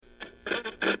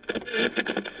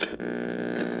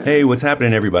Hey, what's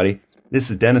happening, everybody? This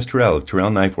is Dennis Terrell of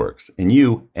Terrell Knife Works, and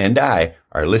you and I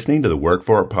are listening to the Work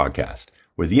For It podcast,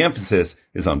 where the emphasis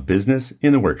is on business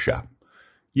in the workshop.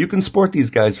 You can support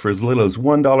these guys for as little as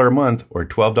 $1 a month or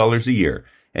 $12 a year,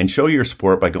 and show your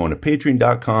support by going to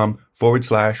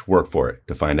patreon.com/workforit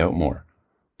to find out more.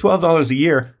 $12 a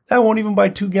year, that won't even buy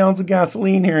 2 gallons of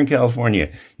gasoline here in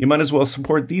California. You might as well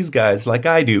support these guys like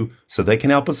I do so they can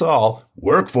help us all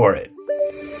work for it.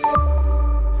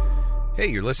 Hey,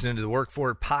 you're listening to the Work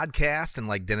For It podcast, and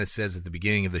like Dennis says at the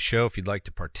beginning of the show, if you'd like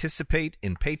to participate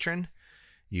in Patreon,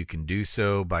 you can do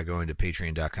so by going to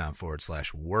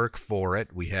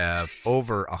patreon.com/workforit. We have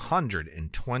over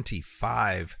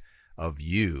 125 of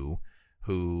you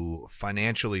who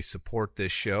financially support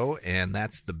this show, and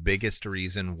that's the biggest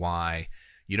reason why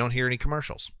you don't hear any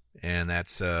commercials. And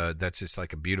that's just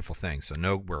like a beautiful thing. So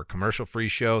no, we're a commercial-free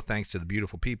show thanks to the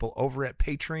beautiful people over at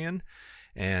Patreon.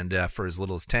 And for as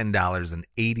little as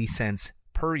 $10.80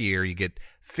 per year, you get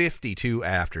 52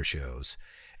 after shows.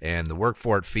 And the Work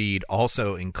For It feed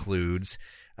also includes,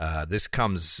 this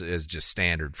comes as just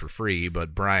standard for free,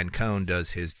 but Brian Cohn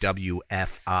does his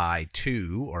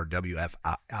WFI2 or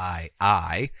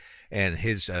WFII and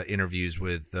his interviews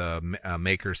with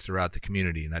makers throughout the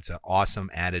community. And that's an awesome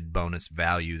added bonus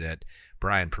value that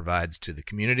Brian provides to the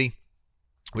community.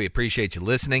 We appreciate you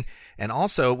listening. And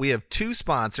also, we have 2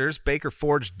 sponsors,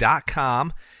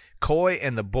 BakerForge.com. Coy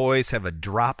and the boys have a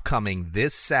drop coming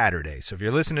this Saturday. So if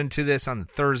you're listening to this on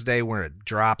Thursday where it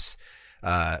drops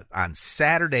on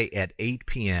Saturday at 8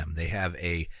 p.m., they have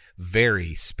a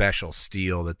very special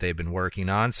steel that they've been working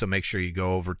on. So make sure you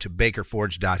go over to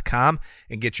BakerForge.com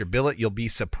and get your billet. You'll be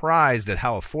surprised at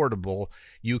how affordable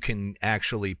you can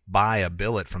actually buy a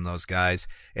billet from those guys.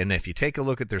 And if you take a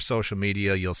look at their social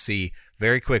media, you'll see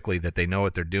very quickly that they know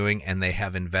what they're doing, and they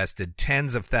have invested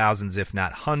tens of thousands, if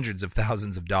not hundreds of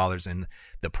thousands of dollars in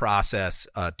the process,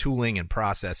 tooling and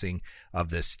processing of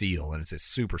this steel. And it's a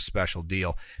super special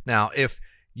deal. Now, if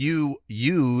you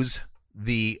use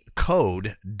the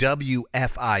code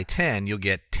WFI10, you'll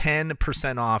get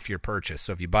 10% off your purchase.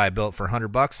 So if you buy a billet for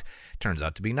 $100, it turns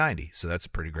out to be $90. So that's a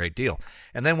pretty great deal.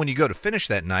 And then when you go to finish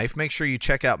that knife, make sure you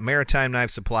check out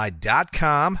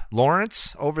MaritimeKnifeSupply.com.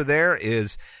 Lawrence over there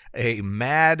is a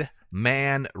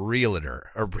madman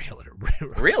realtor, not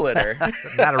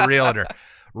a realtor.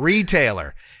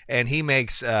 Retailer, and he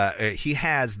makes he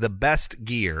has the best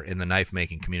gear in the knife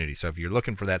making community. So if you're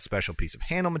looking for that special piece of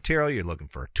handle material, you're looking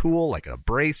for a tool like an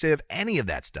abrasive, any of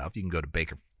that stuff, you can go to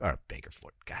Bakerford.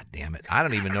 God damn it, I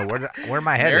don't even know where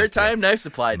my head is.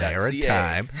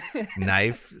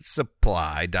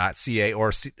 MaritimeKnifeSupply.ca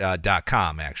or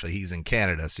 .com. Actually, he's in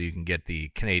Canada, so you can get the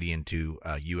Canadian to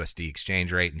USD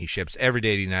exchange rate, and he ships every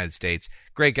day to the United States.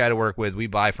 Great guy to work with. We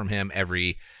buy from him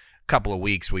every couple of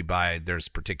weeks. There's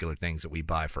particular things that we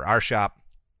buy for our shop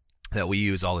that we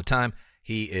use all the time.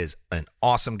 He is an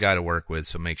awesome guy to work with,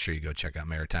 so make sure you go check out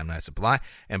Maritime Knife Supply.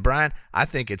 And Brian, I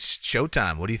think it's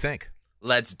showtime. What do you think?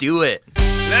 Let's do it.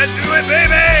 Let's do it,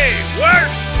 baby. Work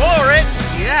for it.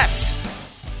 Yes.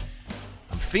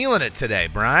 I'm feeling it today,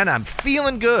 Brian. I'm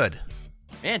feeling good.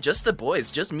 Man, just the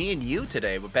boys, just me and you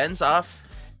today. Ben's off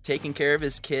taking care of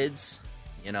his kids.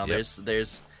 You know, Yep.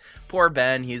 there's poor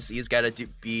Ben. He's got to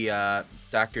be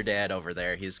Dr. Dad over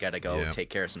there. He's got to go take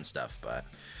care of some stuff, but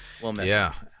we'll miss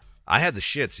him. I had the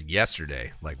shits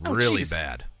yesterday, like really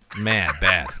bad. Man,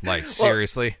 bad. Like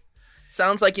seriously.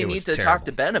 Sounds like you need to talk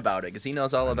to Ben about it because he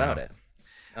knows all about it.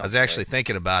 I was actually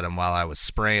thinking about him while I was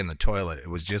spraying the toilet. It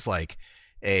was just like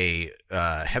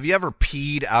have you ever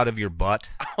peed out of your butt?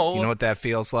 Oh. You know what that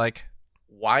feels like?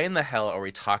 Why in the hell are we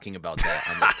talking about that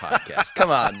on this podcast? Come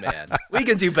on, man. We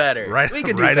can do better. We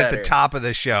can do right better. At the top of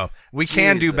the show. We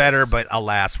can do better, but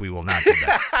alas, we will not do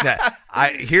that.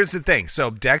 Here's the thing. So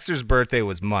Dexter's birthday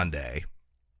was Monday,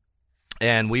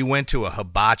 and we went to a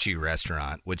hibachi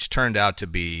restaurant, which turned out to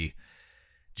be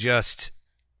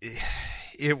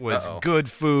it was good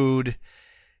food,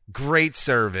 great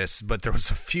service, but there was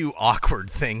a few awkward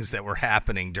things that were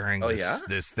happening during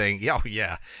this thing. Oh,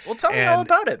 yeah. Well, tell me all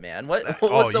about it, man. What's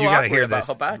so awkward about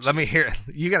hibachi?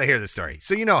 You got to hear the story.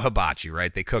 So you know hibachi,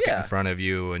 right? They cook it in front of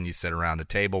you, and you sit around a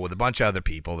table with a bunch of other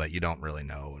people that you don't really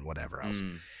know and whatever else.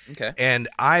 Okay. And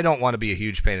I don't want to be a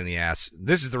huge pain in the ass.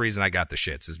 This is the reason I got the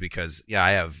shits, is because,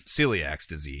 I have celiac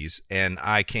disease, and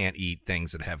I can't eat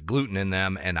things that have gluten in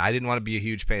them, and I didn't want to be a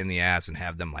huge pain in the ass and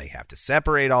have them, have to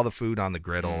separate all the food on the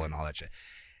griddle and all that shit.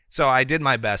 So I did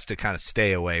my best to kind of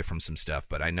stay away from some stuff,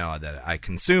 but I know that I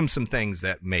consumed some things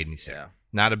that made me sick. Yeah.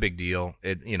 Not a big deal.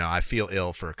 I feel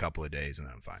ill for a couple of days, and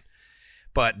then I'm fine.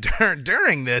 But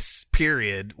during this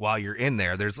period, while you're in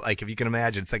there, there's like, if you can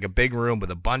imagine, it's like a big room with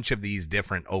a bunch of these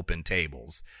different open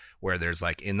tables where there's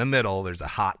like in the middle, there's a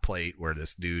hot plate where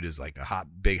this dude is like a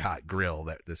big hot grill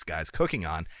that this guy's cooking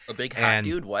on. A big hot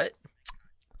dude? What?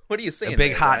 What are you saying? A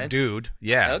big there, hot Brian? dude.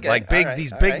 Yeah. Okay. Like big, All right.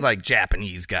 these All big, right. like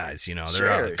Japanese guys, you know,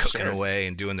 they're all cooking away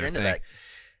and doing their thing. That.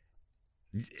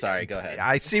 Sorry, go ahead.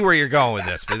 I see where you're going with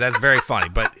this, but that's very funny.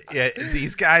 But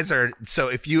these guys are, so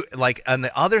if you, like on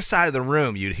the other side of the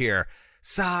room, you'd hear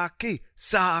sake,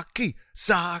 sake,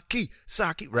 sake,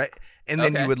 sake, right? And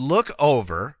then you would look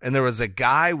over, and there was a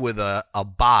guy with a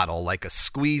bottle, like a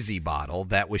squeezy bottle,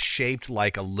 that was shaped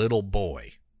like a little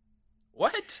boy.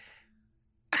 What?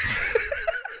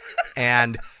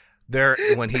 And there,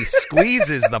 when he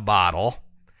squeezes the bottle,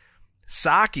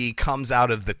 sake comes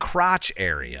out of the crotch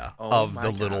area of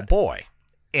the little boy,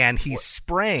 and he's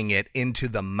spraying it into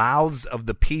the mouths of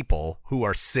the people who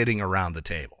are sitting around the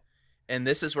table. And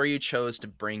this is where you chose to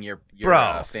bring your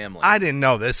family. I didn't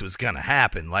know this was going to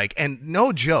happen. Like, and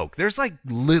no joke, there's like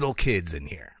little kids in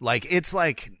here. Like, it's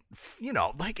like, you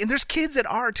know, like, and there's kids at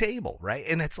our table, right?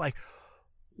 And it's like,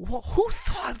 well, who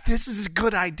thought this is a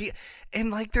good idea?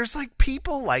 And like, there's like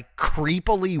people like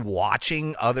creepily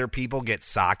watching other people get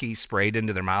sake sprayed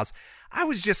into their mouths. I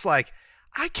was just like,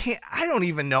 I don't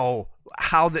even know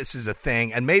how this is a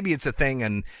thing. And maybe it's a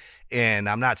thing. And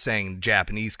I'm not saying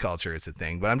Japanese culture is a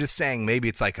thing, but I'm just saying maybe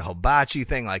it's like a hibachi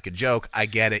thing, like a joke. I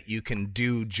get it. You can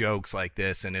do jokes like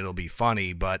this and it'll be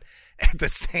funny. But at the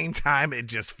same time, it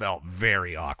just felt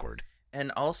very awkward.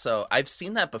 And also, I've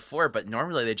seen that before, but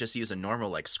normally they just use a normal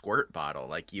like squirt bottle.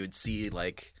 Like you would see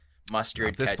like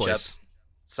mustard, ketchup,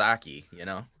 sake, you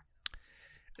know?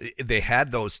 They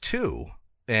had those too.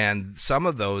 And some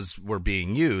of those were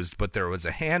being used, but there was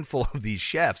a handful of these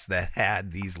chefs that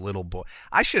had these little boys.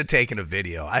 I should have taken a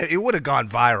video. It would have gone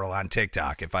viral on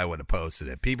TikTok if I would have posted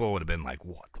it. People would have been like,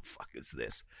 what the fuck is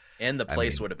this? And the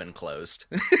place would have been closed.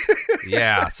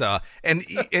 Yeah. So, and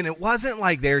it wasn't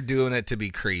like they're doing it to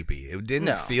be creepy. It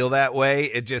didn't feel that way.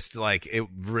 It just like, it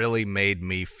really made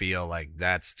me feel like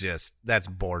that's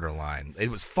borderline. It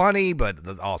was funny,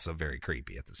 but also very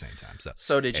creepy at the same time.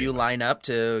 So did you line up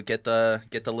to get the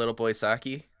little boy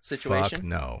sake situation? Fuck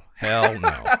no. Hell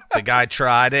no. The guy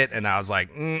tried it and I was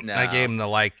like, no. I gave him the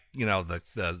like, you know,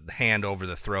 the hand over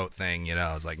the throat thing, you know.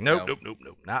 I was like, nope.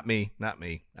 Not me.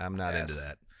 I'm not into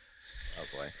that.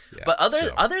 Oh boy! Yeah, but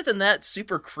other than that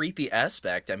super creepy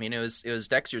aspect, I mean, it was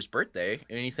Dexter's birthday.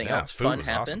 Anything else fun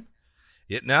happen? Awesome.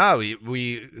 Yeah, no,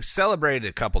 we celebrated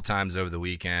a couple times over the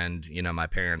weekend. You know, my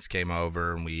parents came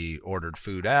over and we ordered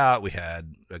food out. We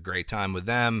had a great time with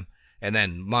them, and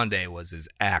then Monday was his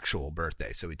actual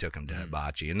birthday, so we took him to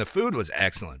hibachi, and the food was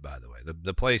excellent. By the way,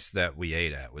 the place that we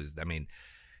ate at was, I mean,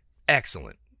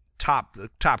 excellent, top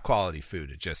quality food.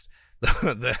 It just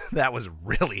that was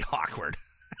really awkward.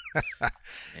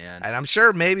 And I'm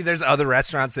sure maybe there's other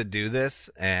restaurants that do this,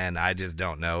 and I just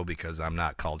don't know because I'm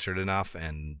not cultured enough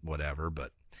and whatever.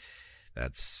 But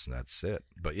that's it.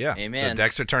 But yeah, Amen. So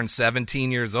Dexter turned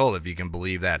 17 years old, if you can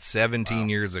believe that. 17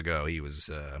 years ago, he was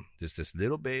just this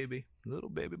little baby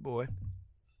boy.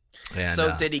 And,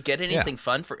 so did he get anything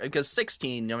fun for? Because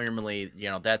 16 normally, you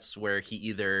know, that's where he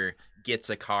either gets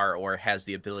a car or has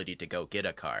the ability to go get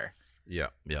a car. Yeah.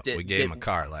 We gave him a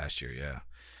car last year. Yeah.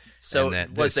 So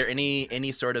was there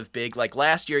any sort of big, like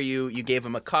last year you gave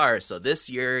him a car, so this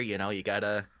year, you know,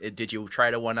 did you try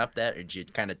to one up that, or did you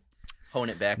kind of hone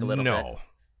it back a little bit?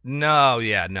 No.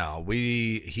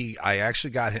 I actually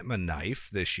got him a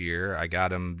knife this year. I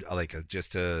got him like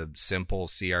just a simple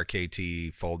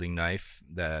CRKT folding knife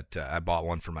that I bought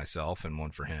one for myself and one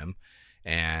for him,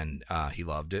 and he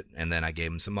loved it. And then I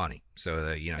gave him some money, so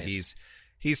that, you know, nice.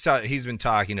 He's been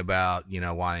talking about, you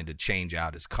know, wanting to change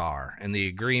out his car, and the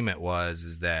agreement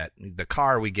is that the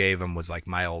car we gave him was like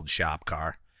my old shop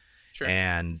car, sure,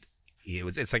 and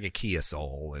it's like a Kia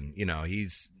Soul, and you know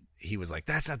he was like,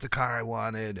 that's not the car I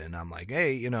wanted, and I'm like,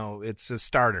 hey, you know, it's a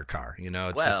starter car, you know,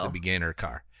 it's just a beginner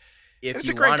car. If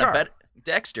you want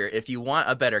Dexter, if you want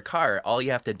a better car, all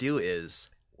you have to do is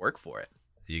work for it.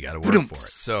 You got to work for it.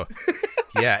 So.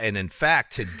 Yeah, and in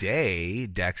fact, today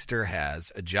Dexter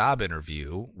has a job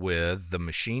interview with the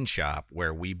machine shop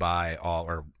where we have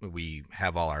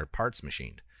all our parts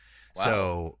machined.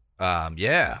 Wow.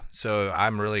 So, so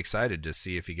I'm really excited to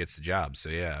see if he gets the job. So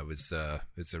yeah, it's a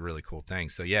really cool thing.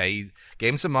 So yeah, he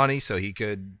gave him some money so he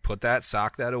could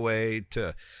sock that away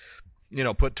to, you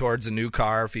know, put towards a new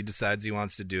car if he decides he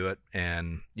wants to do it.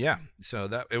 And yeah, so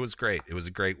it was great. It was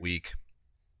a great week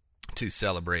to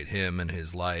celebrate him and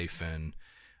his life, and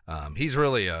he's a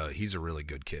really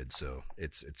good kid, so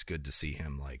it's good to see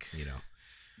him, like, you know,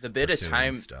 the bit of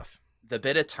time stuff. the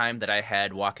bit of time that I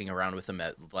had walking around with him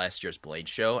at last year's Blade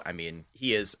show, I mean,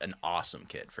 he is an awesome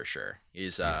kid for sure.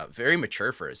 He's very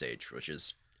mature for his age, which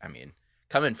is, I mean,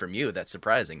 coming from you, that's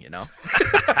surprising, you know?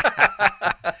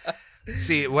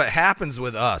 See, what happens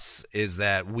with us is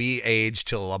that we age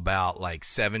till about like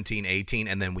 17, 18,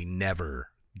 and then we never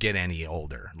get any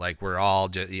older. Like we're all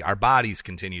just, our bodies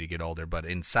continue to get older, but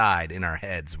inside, in our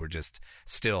heads, we're just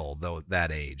still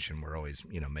that age, and we're always,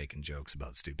 making jokes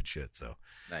about stupid shit. So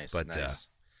nice, but, nice.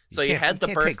 So you had the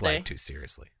birthday. Take life too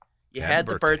seriously. You had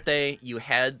the birthday. You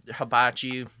had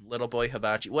hibachi, little boy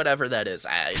hibachi, whatever that is.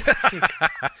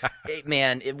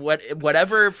 Man,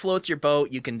 whatever floats your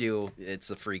boat, you can do. It's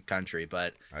a free country,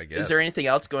 but I guess. Is there anything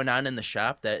else going on in the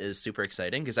shop that is super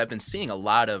exciting? Because I've been seeing a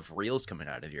lot of reels coming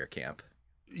out of your camp.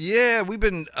 Yeah, we've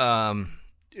been,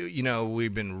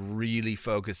 we've been really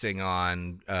focusing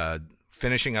on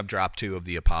finishing up drop 2 of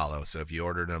the Apollo. So if you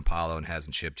ordered an Apollo and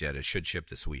hasn't shipped yet, it should ship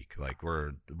this week. Like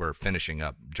we're finishing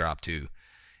up drop 2.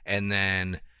 And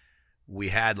then we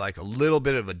had like a little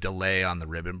bit of a delay on the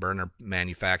ribbon burner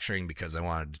manufacturing because I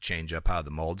wanted to change up how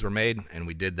the molds were made, and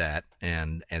we did that.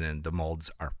 And then the molds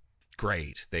are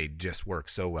great. They just work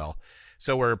so well.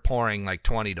 So we're pouring like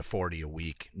 20 to 40 a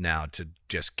week now to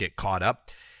just get caught up.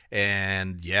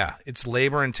 And yeah, it's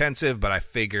labor intensive, but I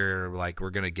figure like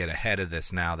we're going to get ahead of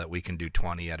this now that we can do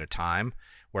 20 at a time.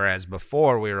 Whereas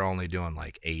before we were only doing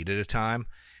like 8 at a time.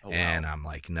 Oh, wow. And I'm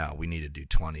like, no, we need to do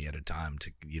 20 at a time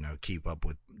to, keep up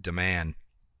with demand.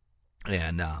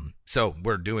 And so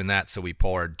we're doing that. So we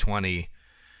poured 20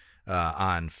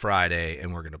 on Friday,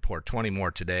 and we're going to pour 20 more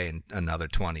today and another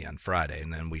 20 on Friday.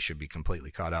 And then we should be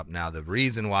completely caught up. Now, the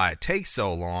reason why it takes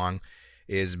so long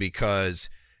is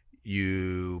because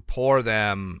you pour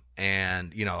them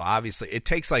and, obviously it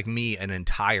takes like me an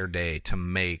entire day to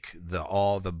make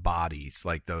all the bodies,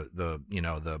 like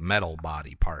the metal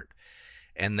body part.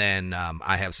 And then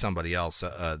I have somebody else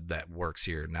that works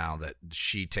here now that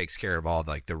she takes care of all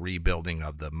like the rebuilding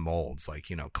of the molds, like,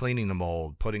 cleaning the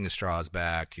mold, putting the straws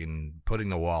back and putting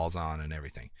the walls on and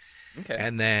everything. Okay.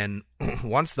 And then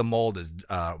once the mold is,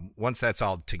 once that's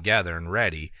all together and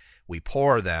ready, we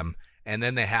pour them, and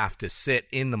then they have to sit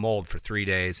in the mold for 3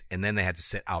 days, and then they have to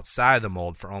sit outside of the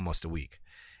mold for almost a week.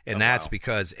 And that's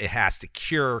because it has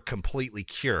to completely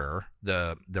cure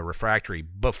the refractory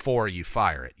before you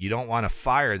fire it. You don't want to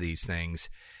fire these things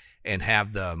and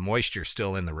have the moisture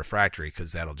still in the refractory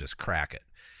because that'll just crack it.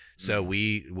 So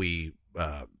we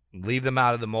leave them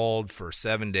out of the mold for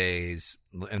 7 days,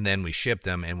 and then we ship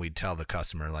them, and we tell the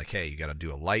customer, like, hey, you got to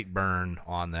do a light burn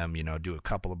on them, do a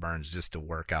couple of burns just to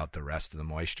work out the rest of the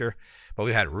moisture. But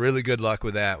we had really good luck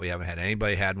with that. We haven't had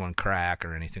anybody had one crack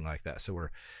or anything like that. So we're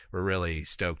really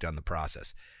stoked on the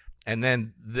process. And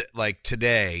then like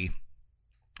today,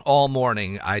 all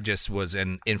morning, I just was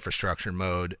in infrastructure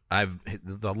mode.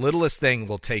 The littlest thing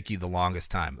will take you the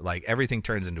longest time. Like everything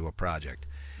turns into a project.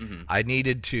 Mm-hmm. I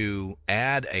needed to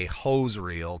add a hose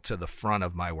reel to the front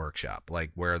of my workshop,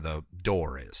 like where the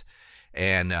door is.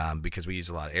 And because we use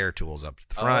a lot of air tools up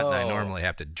the front, and I normally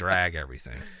have to drag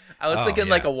everything. I was thinking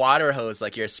like a water hose,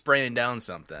 like you're spraying down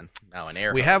something. Now an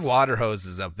air hose. We have water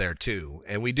hoses up there too,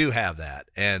 and we do have that.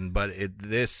 But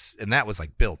that was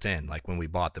like built in. Like when we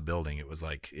bought the building, it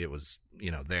was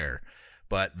there.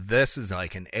 But this is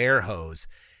like an air hose.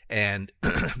 And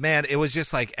man, it was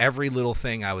just like every little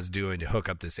thing I was doing to hook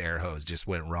up this air hose just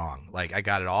went wrong. Like I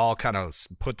got it all kind of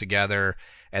put together,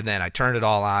 and then I turned it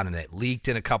all on and it leaked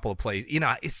in a couple of places.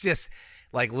 It's just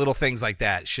like little things like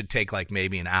that should take like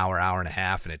maybe an hour and a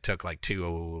half, and it took like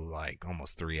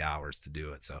almost 3 hours to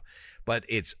do it. So, but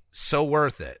it's so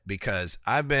worth it because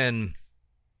I've been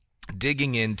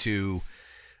digging into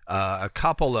a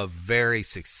couple of very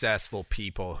successful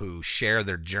people who share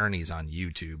their journeys on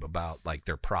YouTube about like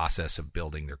their process of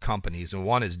building their companies. And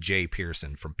one is Jay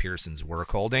Pearson from Pearson's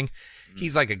Work Holding. Mm-hmm.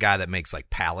 He's like a guy that makes like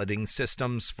palleting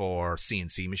systems for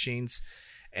CNC machines.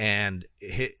 And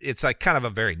it's like kind of a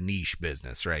very niche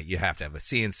business, right? You have to have a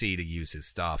CNC to use his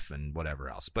stuff and whatever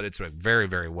else. But it's a very,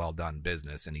 very well done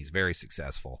business, and he's very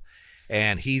successful.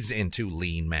 And he's into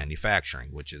lean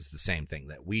manufacturing, which is the same thing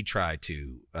that we try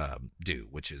to do,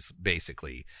 which is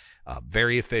basically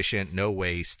very efficient, no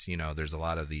waste. There's a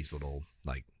lot of these little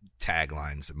like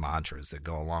taglines and mantras that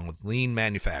go along with lean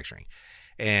manufacturing.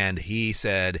 And he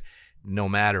said, no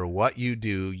matter what you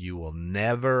do, you will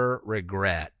never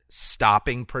regret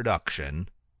stopping production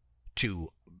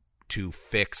to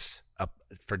fix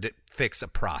a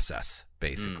process,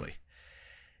 basically.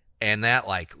 And that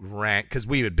like ran, because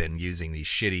we had been using these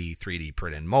shitty 3D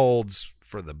printed molds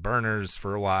for the burners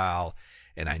for a while,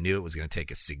 And I knew it was going to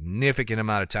take a significant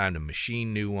amount of time to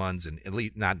machine new ones. And at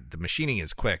least not the machining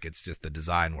is quick. It's just the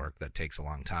design work that takes a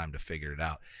long time to figure it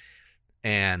out.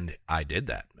 And I did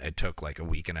that. It took like a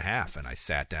week and a half, and I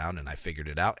sat down and I figured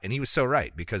it out. And he was so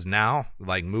right, because now,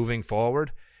 like, moving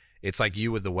forward, it's like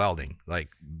you with the welding. Like,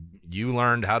 you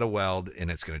learned how to weld,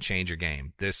 and it's going to change your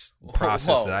game. This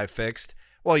process that I fixed,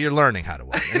 well, you're learning how to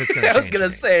weld, and it's going to change. I was going to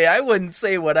say, I wouldn't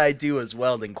say what I do is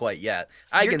welding quite yet.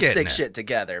 I can stick shit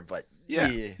together, but yeah,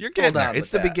 you're getting there. It's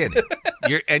the beginning.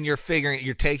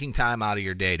 You're taking time out of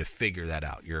your day to figure that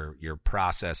out. Your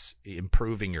process,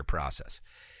 improving your process.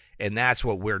 And that's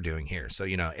what we're doing here. So,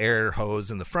 air hose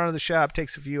in the front of the shop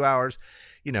takes a few hours.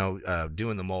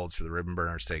 Doing the molds for the ribbon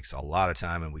burners takes a lot of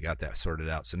time, and we got that sorted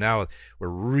out. So now we're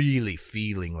really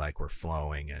feeling like we're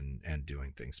flowing and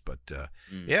doing things. But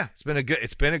yeah,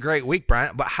 it's been a great week,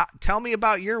 Brian. But tell me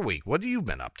about your week. What have you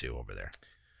been up to over there?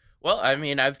 Well, I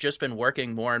mean, I've just been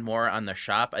working more and more on the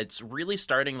shop. It's really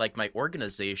starting, like, my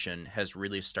organization has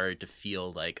really started to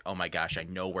feel like, oh my gosh, I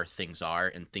know where things are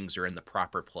and things are in the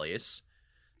proper place.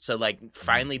 So, like,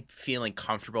 finally feeling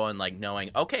comfortable and, like,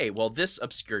 knowing, okay, well, this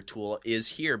obscure tool is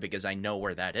here because I know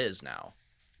where that is now.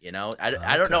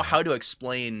 I don't know how to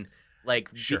explain, like,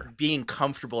 being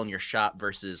comfortable in your shop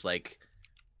versus, like,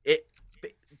 it.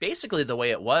 Basically, the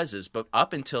way it was is, but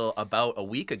up until about a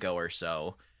week ago or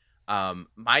so,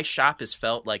 my shop has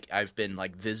felt like I've been,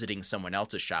 like, visiting someone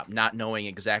else's shop, not knowing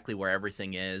exactly where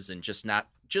everything is, and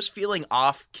just feeling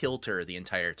off kilter the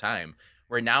entire time.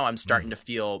 Where now I'm starting to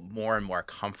feel more and more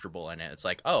comfortable in it. It's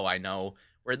like, oh, I know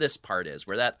where this part is,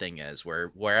 where that thing is,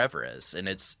 wherever is. And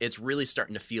it's really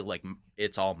starting to feel like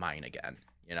it's all mine again,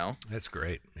 That's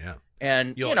great, yeah.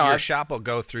 And, your shop will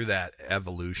go through that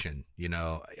evolution,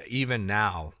 Even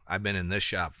now, I've been in this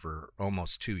shop for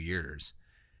almost 2 years,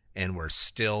 and we're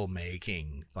still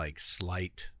making, like,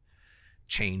 slight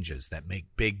changes that make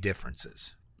big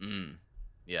differences.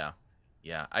 Yeah.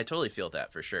 Yeah, I totally feel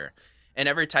that for sure. And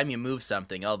every time you move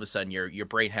something, all of a sudden your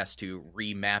brain has to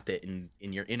remap it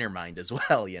in your inner mind as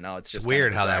well. It's just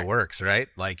weird how that works, right?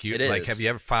 Like it is. Like, have you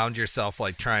ever found yourself,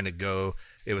 like, trying to go?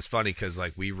 It was funny because,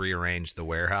 like, we rearranged the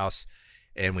warehouse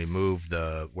and we moved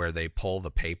where they pull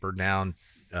the paper down,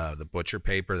 the butcher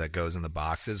paper that goes in the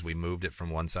boxes. We moved it from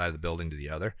one side of the building to the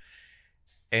other.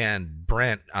 And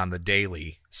Brent on the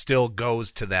daily still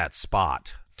goes to that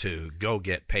spot to go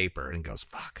get paper and goes,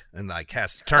 fuck, and, like,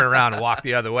 has to turn around and walk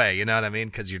the other way. You know what I mean?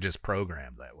 Because you're just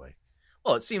programmed that way.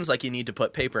 Well, it seems like you need to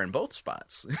put paper in both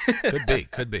spots.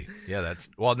 Could be. Yeah,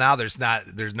 now there's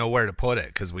nowhere to put it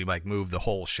because we, like, moved the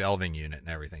whole shelving unit and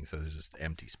everything. So there's just an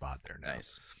empty spot there now.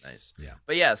 Nice. Yeah.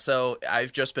 But yeah, so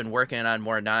I've just been working on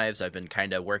more knives. I've been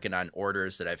kind of working on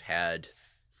orders that I've had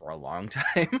for a long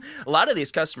time. A lot of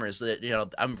these customers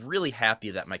that, I'm really happy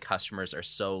that my customers are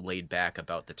so laid back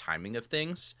about the timing of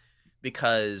things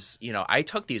because, I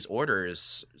took these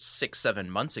orders 6-7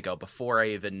 months ago before I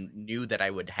even knew that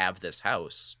I would have this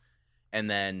house.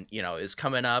 And then, it's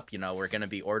coming up, we're going to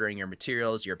be ordering your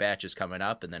materials, your batch is coming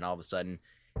up. And then all of a sudden,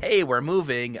 hey, we're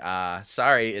moving.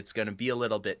 Sorry, it's going to be a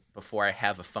little bit before I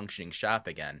have a functioning shop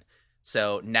again.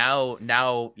 So now,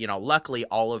 luckily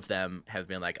all of them have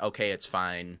been like, okay, it's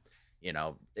fine,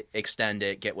 extend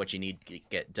it, get what you need to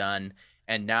get done.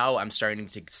 And now I'm starting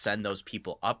to send those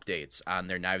people updates on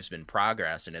their knives been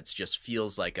progress. And it just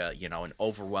feels like an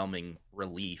overwhelming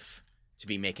relief to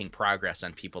be making progress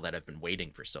on people that have been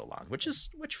waiting for so long, which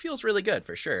feels really good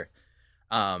for sure.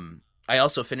 I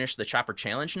also finished the Chopper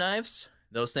Challenge knives.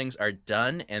 Those things are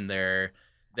done and they're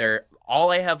all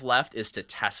I have left is to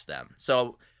test them.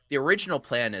 So the original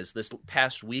plan is this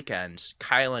past weekend,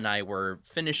 Kyle and I were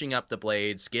finishing up the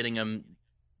blades, getting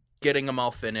them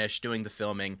all finished, doing the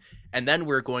filming, and then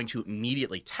we're going to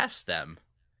immediately test them.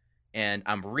 And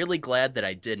I'm really glad that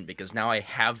I didn't because now I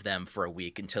have them for a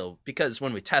week because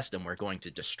when we test them, we're going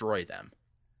to destroy them.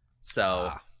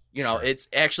 So, sure. It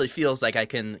actually feels like I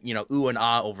can, ooh and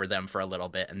ah over them for a little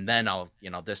bit, and then I'll,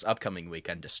 this upcoming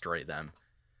weekend destroy them.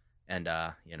 And,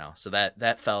 so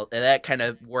that kind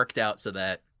of worked out so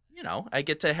that, I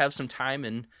get to have some time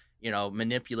and,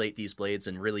 manipulate these blades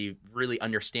and really, really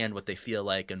understand what they feel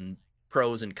like and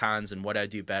pros and cons and what I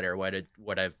do better, what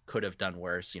I could have done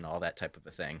worse, all that type of a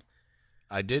thing.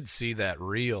 I did see that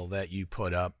reel that you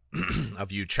put up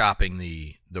of you chopping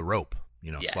the rope,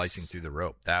 Yes. Slicing through the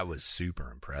rope. That was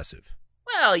super impressive.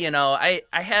 Well,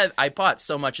 I bought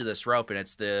so much of this rope and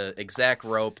it's the exact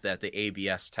rope that the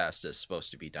ABS test is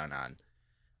supposed to be done on.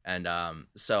 And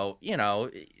so,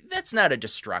 that's not a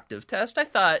destructive test. I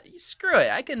thought, screw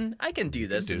it, I can do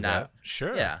this and not.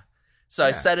 Sure. Yeah. So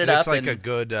I set it up. It's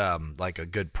like a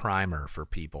good primer for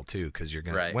people too, because you're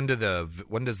gonna. Right. When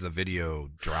does the video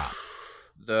drop?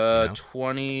 The know?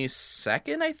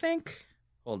 22nd, I think.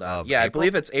 Hold on. Of Yeah, I April?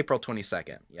 believe it's April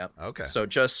 22nd. Yep. Okay. So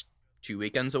just 2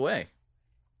 weekends away.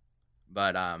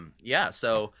 But yeah,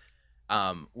 so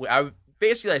I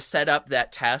set up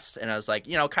that test and I was like,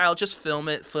 Kyle, just film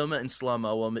it in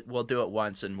slow-mo. We'll do it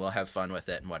once and we'll have fun with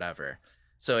it and whatever.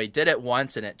 So he did it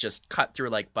once and it just cut through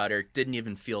like butter. Didn't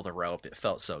even feel the rope. It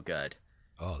felt so good.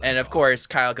 Oh, that's and of awesome. course,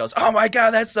 Kyle goes, "Oh my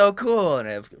God, that's so cool!" And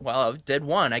I did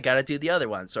one, I got to do the other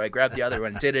one. So I grabbed the other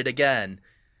one, did it again,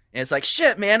 and it's like,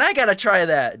 "Shit, man, I got to try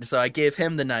that." And so I gave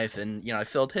him the knife, and I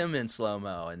filled him in slow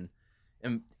mo, and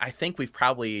I think we've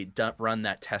probably run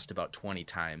that test about 20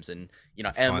 times. And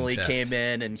Emily came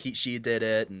in and she did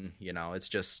it, and it's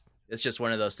just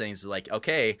one of those things. Like,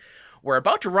 okay, we're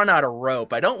about to run out of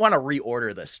rope. I don't want to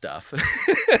reorder this stuff.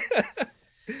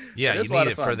 Yeah, you need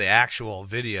it for the actual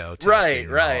video testing.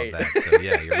 Right. And all of that. So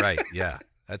yeah, you're right. Yeah,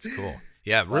 that's cool.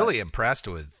 Yeah, really impressed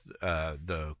with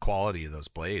the quality of those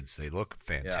blades. They look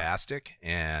fantastic.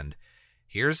 Yeah. And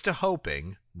here's to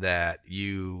hoping that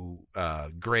you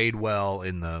grade well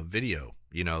in the video,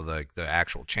 the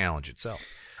actual challenge itself.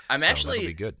 That'll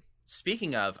be good.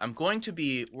 Speaking of,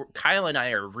 Kyle and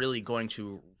I are really going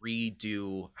to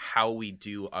redo how we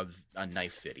do a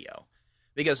knife video.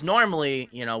 Because normally,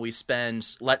 we spend,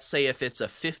 let's say if it's a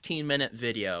 15-minute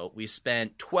video, we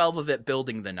spend 12 of it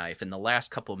building the knife and the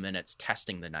last couple minutes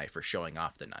testing the knife or showing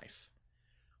off the knife.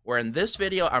 Where in this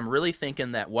video, I'm really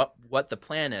thinking that what the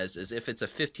plan is if it's a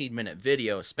 15-minute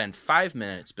video, spend 5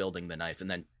 minutes building the knife and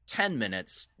then 10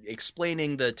 minutes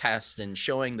explaining the test and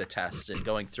showing the test and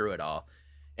going through it all.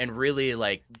 And really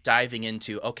like diving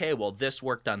into, okay, well, this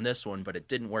worked on this one, but it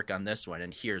didn't work on this one,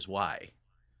 and here's why.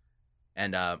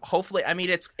 And hopefully, I mean,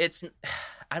 it's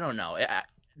I don't know.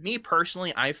 Me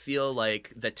personally, I feel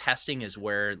like the testing is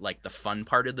where like the fun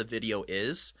part of the video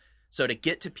is. So to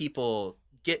get people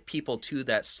to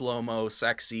that slow-mo,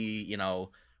 sexy,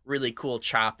 really cool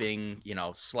chopping,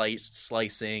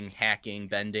 slicing, hacking,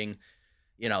 bending,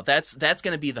 that's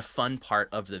going to be the fun part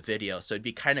of the video. So it'd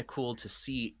be kind of cool to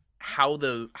see how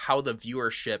the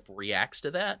viewership reacts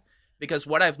to that. Because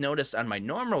what I've noticed on my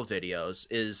normal videos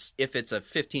is if it's a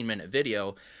 15-minute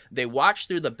video, they watch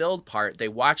through the build part, they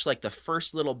watch like the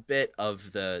first little bit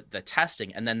of the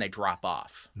testing, and then they drop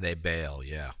off. They bail,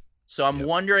 yeah. So I'm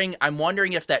wondering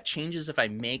if that changes if I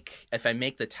make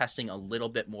the testing a little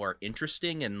bit more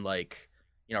interesting and like,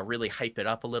 really hype it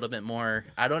up a little bit more.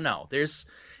 I don't know. It's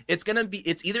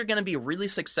either gonna be really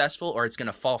successful or it's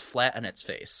gonna fall flat on its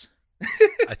face.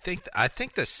 I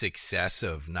think the success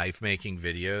of knife making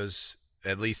videos,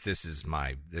 at least this is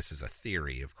a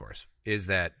theory, of course, is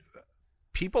that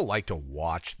people like to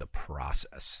watch the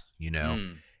process,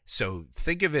 So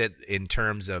think of it in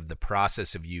terms of the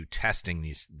process of you testing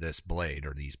this blade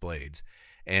or these blades,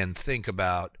 and think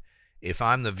about if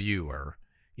I'm the viewer,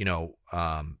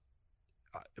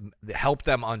 help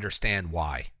them understand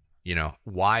why.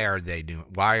 Why are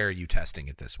you testing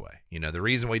it this way? The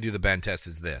reason we do the bend test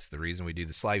is this. The reason we do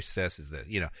the slice test is this,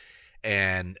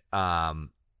 and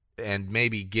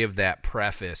maybe give that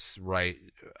preface right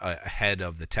ahead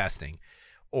of the testing.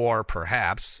 Or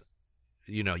perhaps,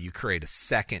 you create a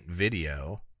second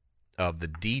video of the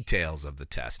details of the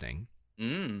testing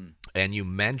and you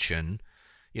mention,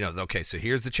 okay, so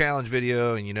here's the challenge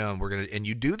video and, and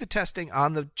you do the testing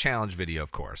on the challenge video,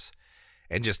 of course.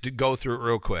 And just go through it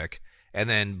real quick. And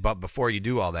then, but before you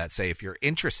do all that, say, if you're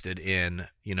interested in,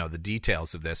 the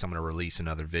details of this, I'm going to release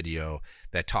another video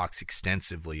that talks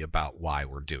extensively about why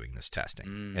we're doing this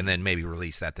testing. And then maybe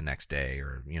release that the next day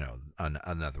or,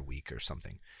 another week or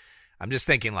something. I'm just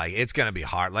thinking like, it's going to be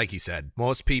hard. Like you said,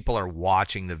 most people are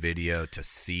watching the video to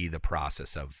see the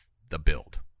process of the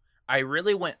build. I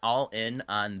really went all in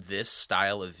on this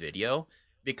style of video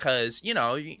because,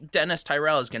 Dennis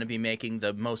Tyrell is going to be making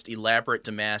the most elaborate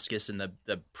Damascus and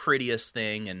the prettiest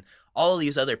thing. And all of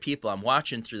these other people I'm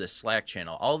watching through the Slack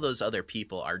channel, all those other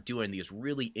people are doing these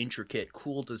really intricate,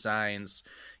 cool designs.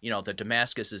 The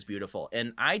Damascus is beautiful.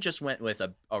 And I just went with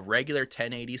a regular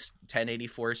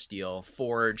 1084 steel,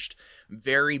 forged,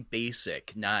 very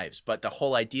basic knives. But the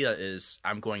whole idea is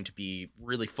I'm going to be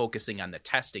really focusing on the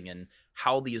testing and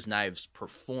how these knives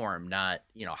perform, not,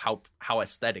 how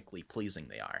aesthetically pleasing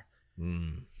they are.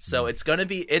 So it's going to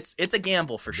be, it's a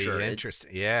gamble for sure. Interesting.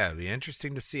 Yeah. It'd be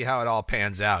interesting to see how it all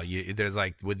pans out. There's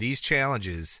like with these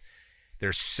challenges,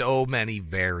 there's so many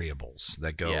variables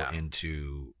that go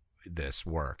into this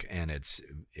work and it's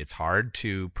hard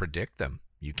to predict them.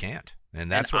 You can't.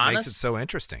 And that's what makes it so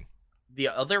interesting. The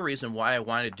other reason why I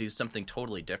wanted to do something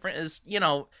totally different is,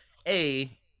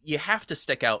 you have to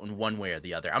stick out in one way or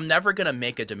the other. I'm never going to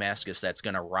make a Damascus that's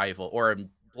going to rival or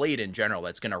Blade in general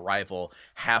that's going to rival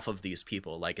half of these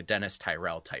people, like a Dennis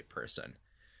Tyrell type person.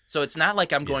 So it's not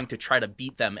like I'm going to try to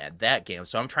beat them at that game.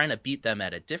 So I'm trying to beat them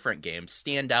at a different game,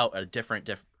 stand out a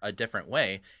different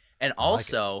way. And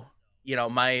also, you know,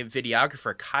 my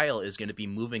videographer Kyle is going to be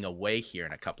moving away here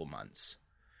in a couple months.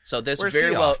 So this Where's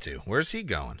very he well off to? Where's he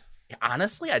going?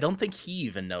 Honestly, I don't think he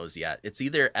even knows yet. It's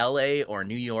either LA or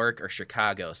New York or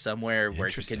Chicago, somewhere where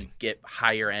he can get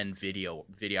higher end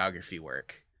videography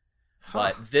work.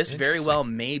 But this very well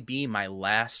may be my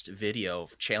last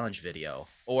challenge video.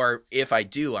 Or if I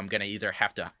do, I'm going to either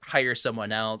have to hire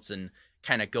someone else and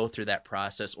kind of go through that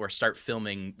process, or start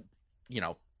filming, you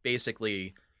know,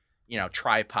 basically, you know,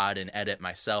 tripod and edit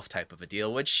myself type of a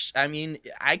deal, which, I mean,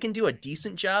 I can do a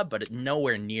decent job, but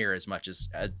nowhere near as much as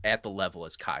at the level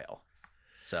as Kyle.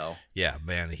 So yeah,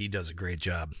 man, he does a great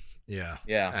job. Yeah.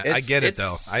 I get it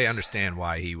though. I understand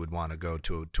why he would want to go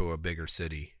to a bigger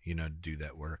city, you know, to do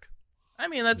that work. I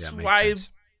mean, that's why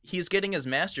he's getting his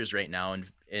master's right now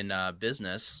in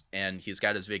business, and he's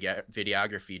got his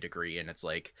videography degree. And it's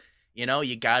like, you know,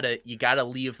 you gotta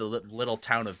leave the little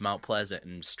town of Mount Pleasant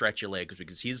and stretch your legs,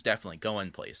 because he's definitely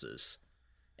going places.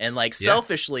 And like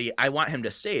selfishly, I want him to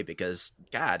stay because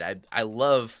God, I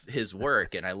love his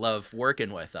work and I love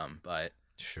working with him. But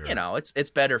you know, it's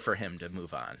better for him to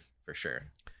move on for sure.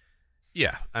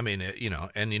 Yeah, I mean, you know,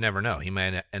 and you never know. He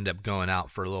might end up going out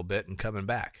for a little bit and coming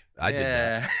back. I did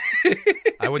that.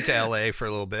 I went to LA for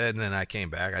a little bit and then I came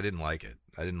back. I didn't like it.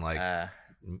 I didn't like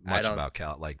much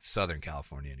about like Southern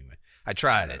California anyway. I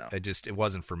tried it. It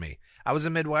wasn't for me. I was a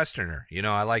Midwesterner. You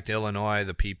know, I liked Illinois,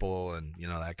 the people, and you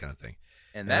know, that kind of thing.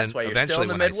 And that's why you're still in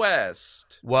the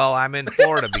Midwest. Well, I'm in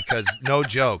Florida because, no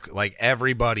joke, like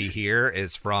everybody here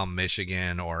is from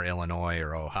Michigan or Illinois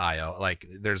or Ohio. Like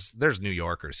there's New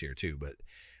Yorkers here too, but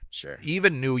sure,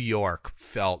 even New York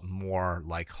felt more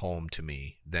like home to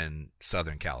me than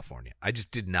Southern California. I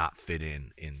just did not fit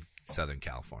in Southern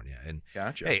California. And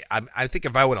gotcha. Hey, I think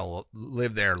if I would have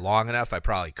lived there long enough, I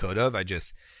probably could have. It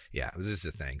was just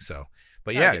a thing. So.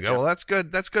 But well, that's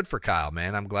good. That's good for Kyle,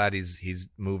 man. I'm glad he's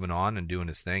moving on and doing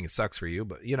his thing. It sucks for you,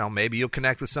 but you know, maybe you'll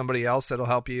connect with somebody else that'll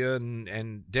help you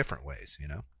in different ways, you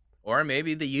know. Or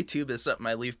maybe the YouTube is something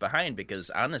I leave behind, because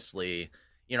honestly,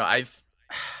 you know,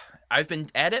 I've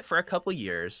been at it for a couple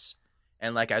years,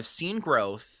 and like I've seen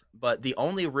growth, but the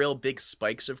only real big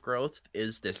spikes of growth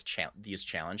is these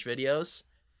challenge videos.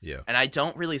 Yeah. And I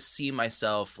don't really see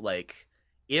myself like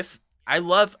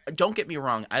don't get me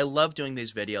wrong, I love doing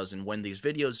these videos, and when these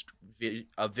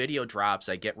a video drops,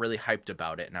 I get really hyped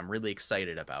about it and I'm really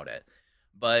excited about it.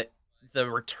 But the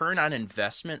return on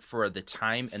investment for the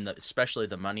time and especially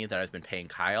the money that I've been paying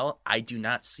Kyle, I do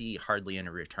not see hardly any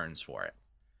returns for it.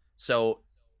 So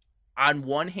on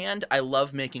one hand, I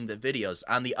love making the videos.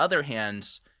 On the other hand,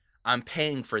 I'm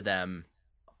paying for them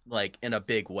like in a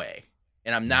big way.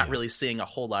 And I'm not really seeing a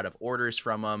whole lot of orders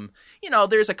from them. You know,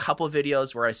 there's a couple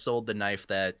videos where I sold the knife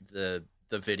that the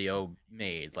video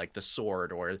made, like the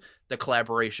sword, or the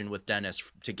collaboration with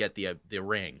Dennis to get the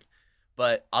ring.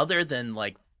 But other than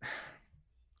like,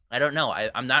 I don't know,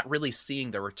 I'm not really seeing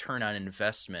the return on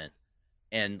investment.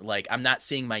 And like, I'm not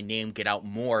seeing my name get out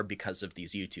more because of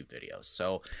these YouTube videos.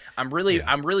 So I'm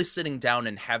really sitting down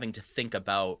and having to think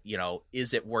about, you know,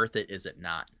 is it worth it? Is it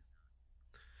not?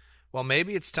 Well,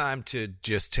 maybe it's time to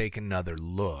just take another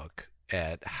look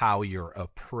at how you're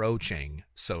approaching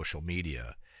social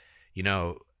media. You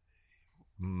know,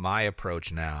 my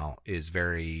approach now is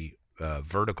very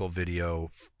vertical video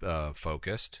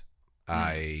focused.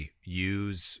 I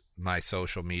use my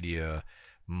social media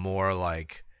more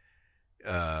like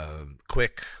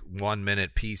quick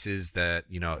 1-minute pieces that,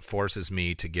 you know, it forces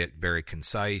me to get very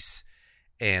concise.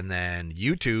 And then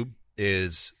YouTube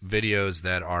is videos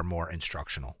that are more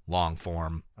instructional, long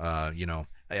form. You know,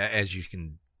 as you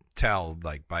can tell,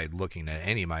 like by looking at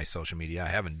any of my social media, I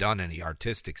haven't done any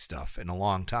artistic stuff in a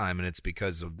long time, and it's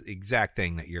because of the exact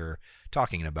thing that you're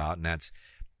talking about, and that's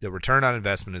the return on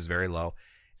investment is very low.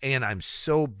 And I'm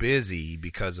so busy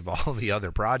because of all the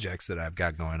other projects that I've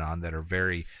got going on that are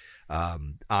very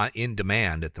in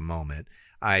demand at the moment.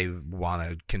 I want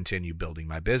to continue building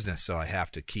my business, so I have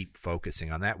to keep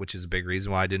focusing on that, which is a big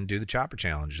reason why I didn't do the Chopper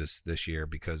Challenge this year,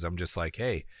 because I'm just like,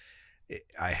 hey,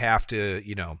 I have to,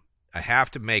 you know, I have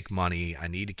to make money. I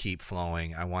need to keep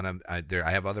flowing.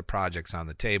 I have other projects on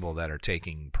the table that are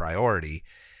taking priority,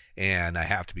 and I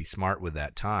have to be smart with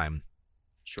that time.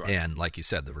 Sure. And like you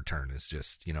said, the return is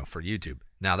just, you know, for YouTube.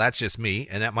 Now that's just me,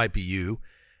 and that might be you.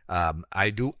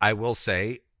 I will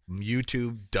say,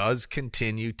 YouTube does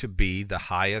continue to be the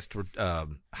highest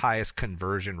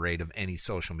conversion rate of any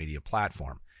social media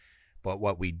platform. But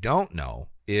what we don't know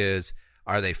is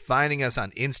Are they finding us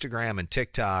on Instagram and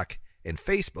TikTok and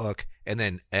Facebook, and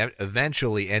then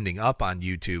eventually ending up on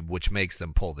YouTube, which makes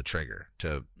them pull the trigger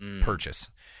to purchase?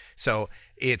 So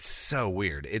it's so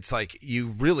weird. It's like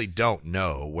you really don't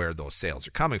know where those sales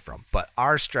are coming from. But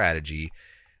our strategy,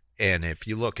 and if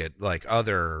you look at like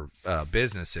other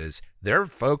businesses, they're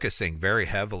focusing very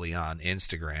heavily on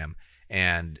Instagram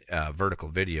and vertical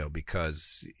video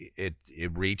because it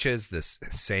reaches this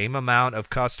same amount of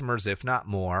customers, if not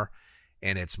more,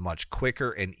 and it's much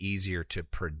quicker and easier to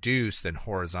produce than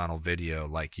horizontal video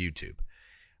like YouTube.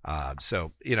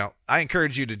 So, I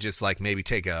encourage you to just like maybe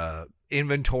take a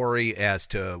inventory as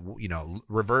to,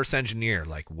 reverse engineer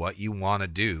like what you want to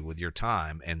do with your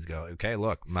time and go, okay,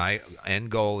 look, my end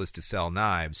goal is to sell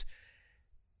knives.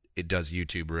 Does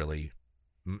YouTube really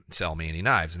sell me any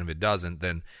knives? And if it doesn't,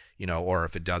 then, or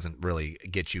if it doesn't really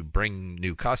bring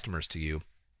new customers to you,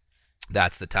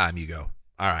 that's the time you go,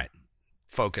 all right,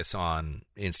 focus on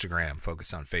Instagram,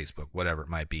 focus on Facebook, whatever it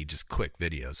might be, just quick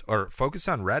videos, or focus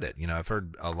on Reddit. I've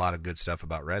heard a lot of good stuff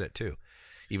about Reddit too,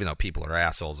 even though people are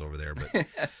assholes over there. But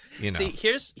See,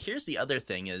 here's the other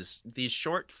thing is these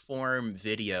short form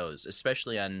videos,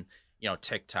 especially on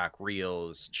TikTok,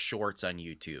 Reels, Shorts on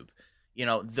YouTube.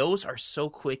 Those are so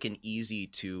quick and easy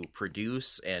to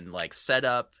produce and like set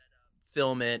up,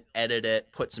 film it, edit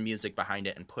it, put some music behind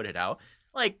it, and put it out.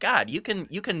 Like, God, you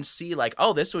can see like,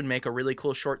 oh, this would make a really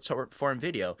cool short form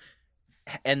video.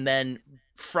 And then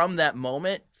from that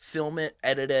moment, film it,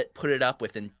 edit it, put it up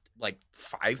within like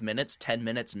 5 minutes, 10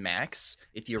 minutes max,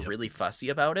 if you're really fussy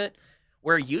about it.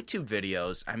 Where YouTube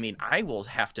videos, I mean, I will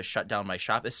have to shut down my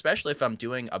shop, especially if I'm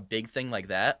doing a big thing like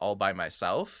that all by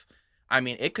myself. I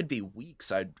mean, it could be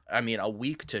weeks. A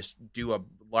week to do a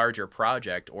larger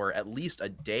project, or at least a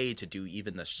day to do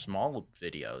even the small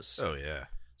videos. Oh, yeah.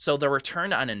 So the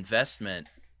return on investment,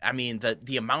 I mean,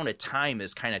 the amount of time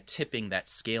is kind of tipping that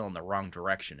scale in the wrong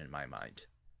direction in my mind.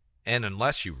 And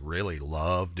unless you really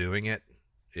love doing it,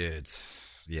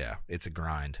 it's a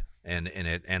grind. And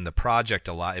the project,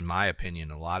 in my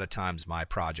opinion, a lot of times my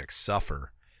projects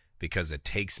suffer because it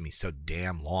takes me so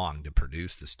damn long to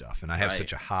produce the stuff. And I have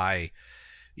such a high,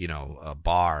 a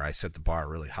bar. I set the bar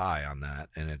really high on that.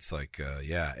 And it's like,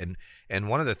 And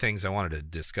one of the things I wanted to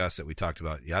discuss that we talked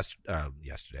about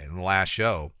yesterday in the last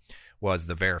show was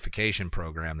the verification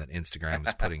program that Instagram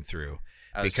is putting through.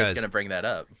 I was just going to bring that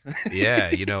up.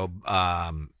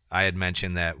 I had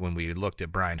mentioned that when we looked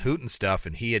at Brian Hooten's stuff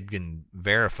and he had been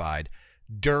verified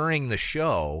during the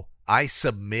show, I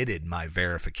submitted my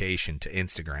verification to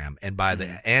Instagram, and by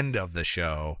the end of the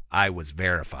show, I was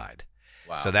verified.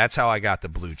 Wow. So that's how I got the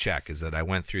blue check, is that I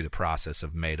went through the process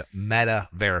of meta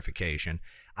verification.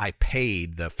 I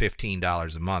paid the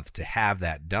 $15 a month to have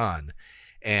that done,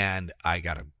 and I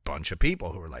got a bunch of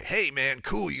people who were like, hey, man,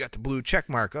 cool, you got the blue check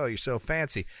mark. Oh, you're so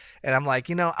fancy. And I'm like,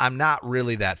 I'm not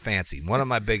really that fancy. One of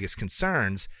my biggest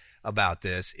concerns about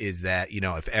this is that,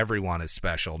 if everyone is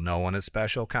special, no one is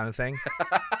special kind of thing.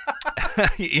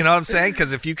 You know what I'm saying?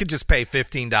 Because if you could just pay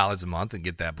 $15 a month and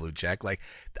get that blue check, like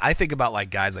I think about like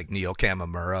guys like Neil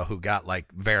Kamamura who got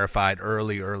like verified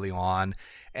early on,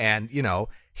 and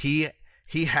he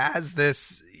has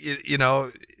this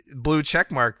blue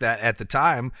check mark that at the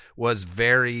time was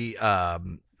very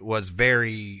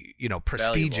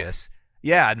prestigious,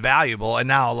 and valuable, and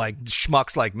now like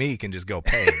schmucks like me can just go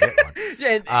pay and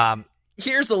get one.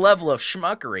 Here's the level of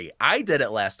schmuckery. I did it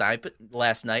last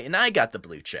night, and I got the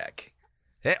blue check.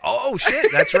 Hey, oh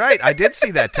shit, that's right. I did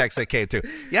see that text that came through.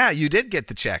 Yeah, you did get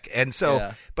the check. And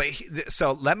so,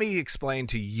 so let me explain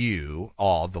to you,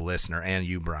 all the listener, and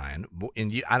you, Brian,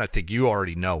 and I don't think you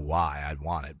already know why I'd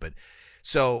want it, but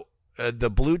so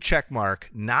the blue check mark,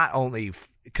 not only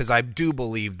because I do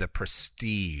believe the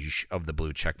prestige of the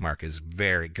blue check mark is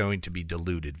going to be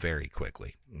diluted very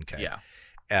quickly. Okay. Yeah.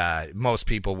 Most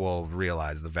people will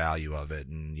realize the value of it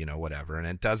and, whatever. And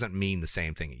it doesn't mean the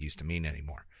same thing it used to mean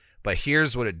anymore. But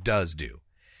here's what it does do.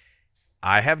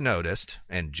 I have noticed,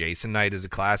 and Jason Knight is a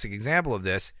classic example of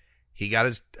this, he got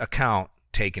his account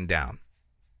taken down.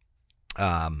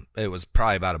 It was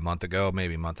probably about a month ago,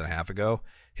 maybe a month and a half ago.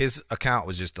 His account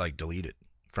was just like deleted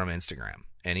from Instagram.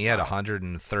 And he had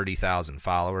 130,000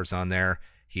 followers on there.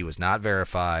 He was not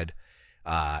verified.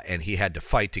 And he had to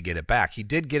fight to get it back. He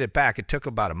did get it back. It took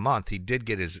about a month. He did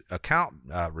get his account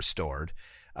restored.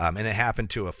 And it happened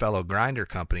to a fellow grinder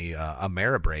company,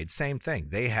 Ameribraid. Same thing.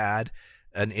 They had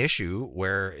an issue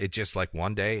where it just like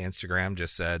one day Instagram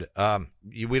just said,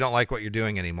 we don't like what you're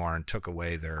doing anymore, and took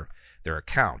away their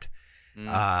account.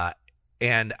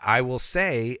 And I will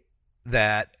say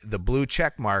that the blue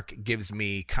check mark gives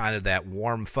me kind of that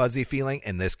warm, fuzzy feeling.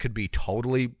 And this could be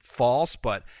totally false,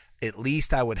 but at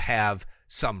least I would have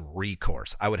some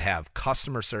recourse. I would have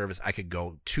customer service. I could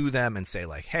go to them and say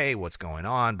like, hey, what's going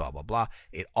on, blah, blah, blah.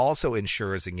 It also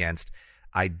insures against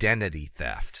identity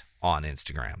theft on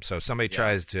Instagram. So if somebody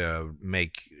tries to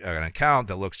make an account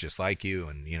that looks just like you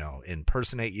and,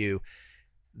 impersonate you,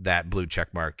 that blue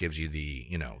check mark gives you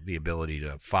the ability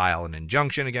to file an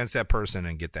injunction against that person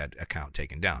and get that account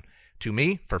taken down. To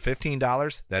me, for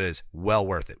 $15, that is well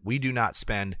worth it. We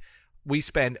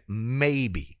spend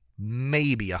maybe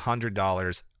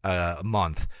 $100 a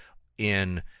month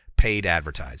in paid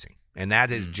advertising. And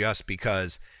that is just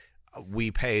because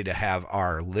we pay to have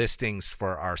our listings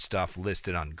for our stuff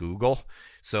listed on Google.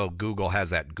 So Google has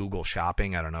that Google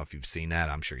shopping. I don't know if you've seen that.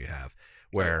 I'm sure you have,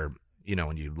 where,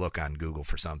 when you look on Google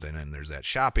for something and there's that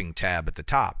shopping tab at the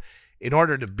top. In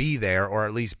order to be there, or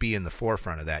at least be in the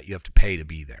forefront of that, you have to pay to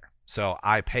be there. So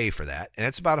I pay for that, and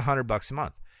it's about $100 a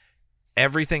month.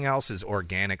 Everything else is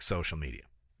organic social media.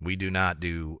 We do not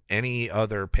do any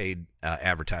other paid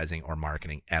advertising or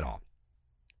marketing at all.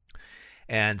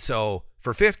 And so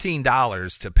for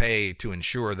 $15 to pay to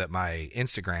ensure that my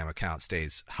Instagram account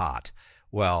stays hot,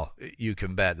 well, you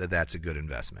can bet that that's a good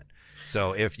investment.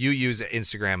 So if you use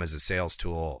Instagram as a sales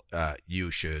tool, you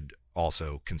should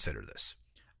also consider this.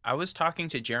 I was talking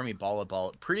to Jeremy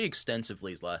Ballaball pretty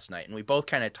extensively last night, and we both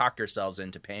kind of talked ourselves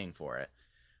into paying for it.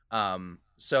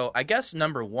 So I guess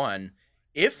number one,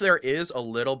 if there is a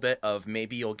little bit of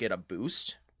maybe you'll get a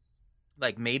boost,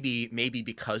 like maybe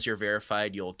because you're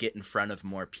verified, you'll get in front of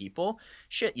more people.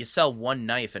 Shit, you sell one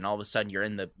knife and all of a sudden you're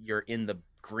in the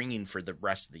green for the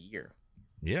rest of the year.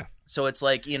 Yeah. So it's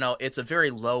like, it's a very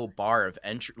low bar of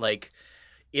entry. Like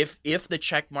if the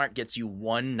check mark gets you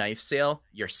one knife sale,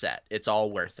 you're set. It's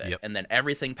all worth it. Yep. And then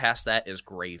everything past that is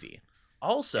gravy.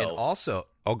 Also,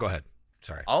 go ahead.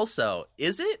 Sorry. Also,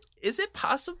 is it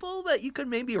possible that you could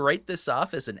maybe write this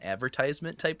off as an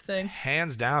advertisement type thing?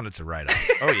 Hands down, it's a write-off.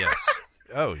 Oh, yes.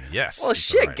 Oh, yes. Well,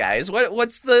 shit, guys.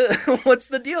 What's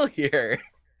the deal here?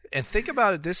 And think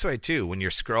about it this way, too. When you're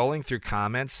scrolling through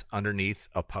comments underneath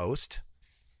a post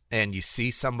and you see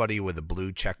somebody with a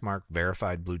blue check mark,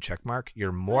 verified blue check mark,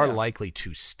 you're more likely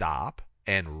to stop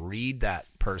and read that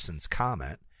person's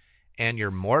comment, and you're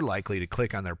more likely to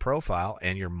click on their profile,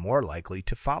 and you're more likely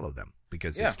to follow them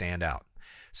because they stand out.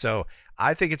 So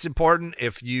I think it's important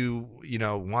if you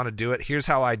want to do it. Here's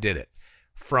how I did it.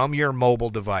 From your mobile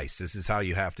device, this is how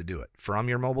you have to do it. From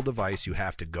your mobile device, you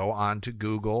have to go on to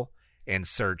Google and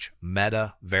search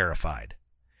Meta Verified.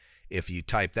 If you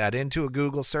type that into a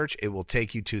Google search, it will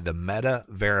take you to the Meta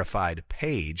Verified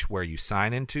page where you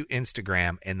sign into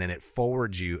Instagram, and then it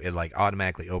forwards you. It like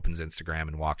automatically opens Instagram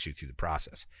and walks you through the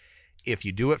process. If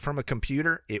you do it from a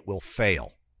computer, it will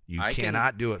fail. You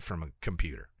cannot do it from a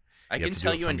computer. I can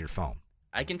tell you from your phone.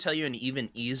 I can tell you an even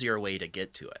easier way to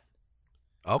get to it.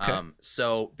 Okay.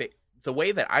 So the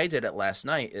way that I did it last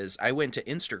night is I went to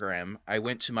Instagram, I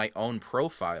went to my own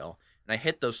profile, and I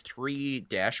hit those 3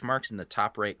 dash marks in the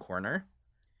top right corner,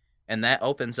 and that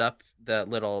opens up the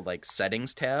little like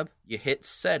settings tab. You hit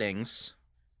settings,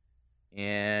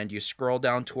 and you scroll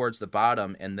down towards the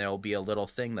bottom, and there'll be a little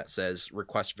thing that says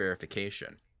request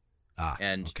verification.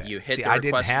 You hit the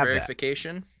request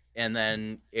verification, and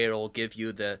then it'll give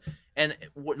you and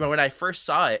when I first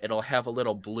saw it, it'll have a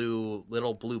little blue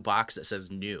box that says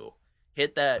new.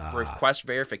 Hit that request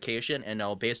verification, and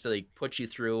it'll basically put you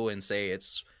through and say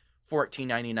it's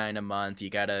 $14.99 a month.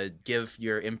 You got to give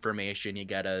your information. You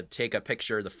got to take a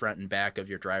picture of the front and back of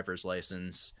your driver's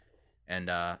license. And,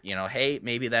 hey,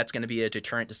 maybe that's going to be a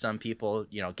deterrent to some people,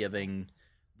 giving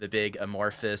the big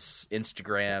amorphous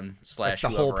Instagram / That's the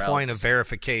whole point of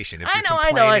verification. If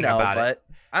I know, but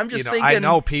I'm just thinking. I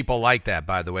know people like that,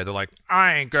 by the way. They're like,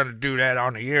 I ain't going to do that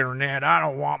on the internet. I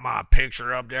don't want my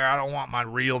picture up there. I don't want my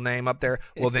real name up there.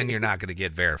 Well, then you're not going to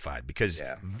get verified because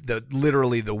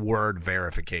literally the word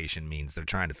verification means they're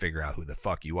trying to figure out who the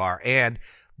fuck you are. And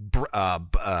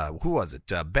who was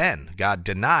it? Ben got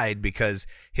denied because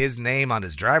his name on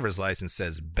his driver's license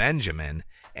says Benjamin,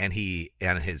 and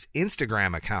on his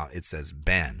Instagram account it says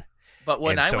Ben. But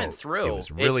when I went through, it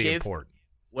was really important.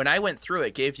 When I went through,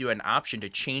 it gave you an option to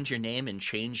change your name and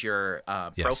change your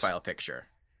profile picture.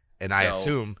 And I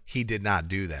assume he did not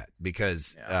do that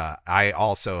because I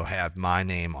also have my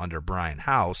name under Brian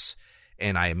House,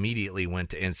 and I immediately went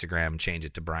to Instagram and changed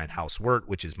it to Brian Housewort,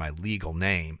 which is my legal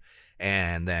name.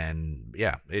 And then,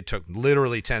 it took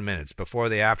literally 10 minutes. Before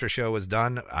the after show was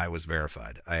done, I was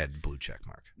verified. I had the blue check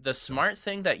mark. The smart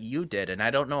thing that you did, and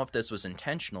I don't know if this was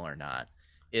intentional or not,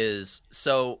 is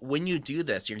so when you do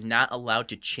this, you're not allowed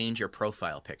to change your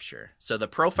profile picture. So the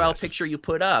profile picture you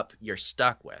put up, you're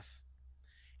stuck with.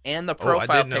 And the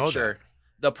profile picture,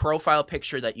 the profile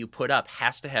picture that you put up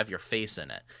has to have your face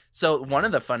in it. So one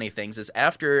of the funny things is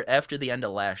after the end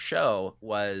of last show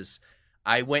was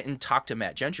I went and talked to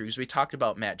Matt Gentry because we talked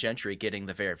about Matt Gentry getting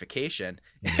the verification.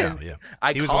 Yeah.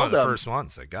 He was one of the first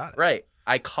ones that got it. Right.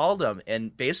 I called him,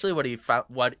 and basically what he found,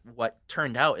 what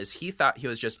turned out is he thought he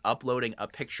was just uploading a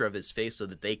picture of his face so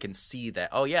that they can see that,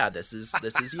 oh yeah, this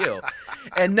is you.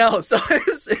 And no, so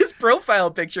his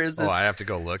profile picture is this. Oh, I have to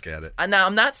go look at it. Now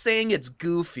I'm not saying it's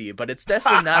goofy, but it's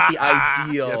definitely not the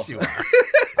ideal. Yes, you are.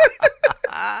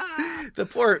 The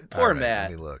poor right, Matt.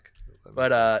 Let me look.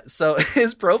 But so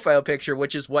his profile picture,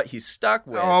 which is what he's stuck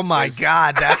with. Oh my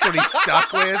God, that's what he's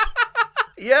stuck with.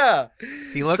 Yeah.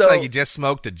 He looks like he just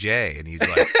smoked a J, and he's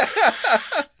like,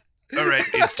 all right,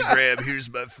 Instagram,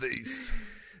 here's my face.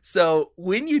 So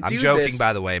when you do I'm joking, this,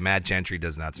 by the way. Matt Gentry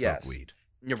does not smoke weed.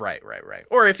 You're right.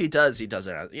 Or if he does, he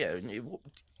doesn't. Yeah,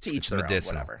 to each their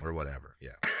medicinal own, or whatever.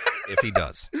 Yeah, if he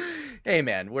does. Hey,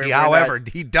 man. However,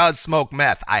 he does smoke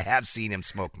meth. I have seen him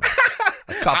smoke meth.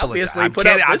 A couple Obviously, of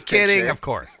times. I'm kidding, of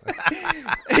course.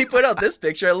 He put out this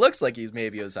picture. It looks like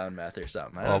maybe was on meth or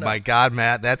something. I don't know. My God,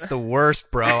 Matt, that's the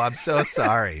worst, bro. I'm so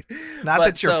sorry. Not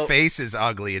that your face is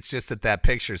ugly. It's just that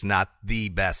picture's not the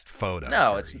best photo.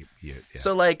 No, it's yeah,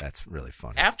 so like that's really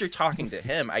funny. After talking to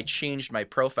him, I changed my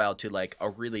profile to like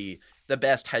the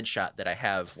best headshot that I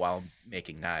have while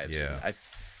making knives. Yeah.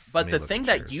 But the thing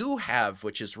that you have,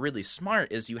 which is really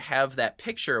smart, is you have that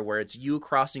picture where it's you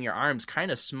crossing your arms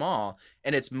kind of small,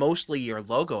 and it's mostly your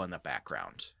logo in the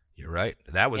background. You're right.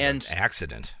 That was an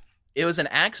accident. It was an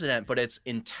accident, but it's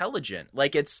intelligent.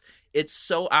 Like it's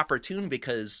so opportune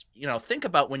because, think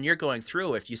about when you're going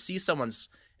through, if you see someone's,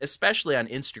 especially on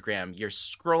Instagram, you're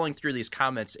scrolling through these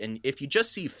comments, and if you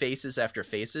just see faces after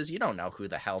faces, you don't know who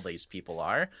the hell these people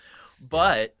are.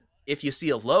 But if you see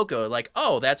a logo, like,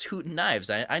 oh, that's Hooten Knives,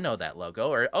 I know that logo.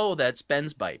 Or, oh, that's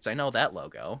Ben's Bites, I know that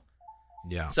logo.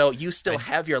 Yeah. So you still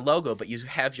have your logo, but you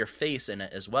have your face in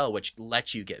it as well, which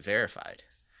lets you get verified.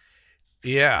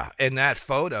 Yeah, and that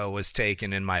photo was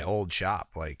taken in my old shop,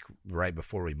 like right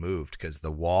before we moved, because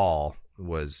the wall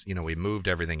was, we moved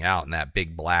everything out, and that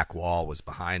big black wall was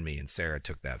behind me, and Sarah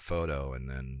took that photo, and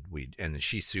then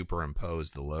she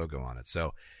superimposed the logo on it.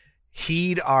 So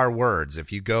heed our words.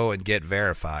 If you go and get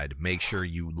verified, make sure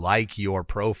you like your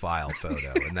profile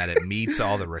photo and that it meets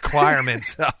all the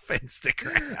requirements of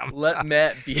Instagram. Let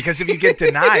Matt be. Because if you get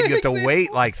denied, you have to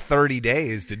wait like 30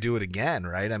 days to do it again,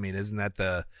 right? I mean, isn't that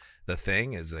the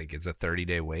thing? Is like it's a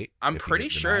 30-day wait? I'm pretty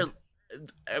sure.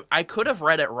 I could have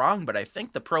read it wrong, but I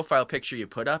think the profile picture you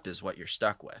put up is what you're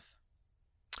stuck with.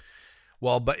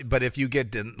 Well, but if you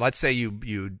get, let's say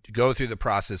you go through the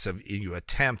process of, you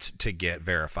attempt to get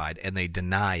verified and they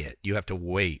deny it, you have to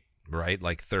wait, right?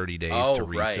 Like 30 days to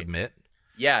resubmit. Right.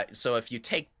 Yeah. So if you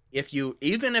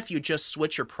just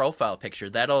switch your profile picture,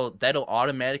 that'll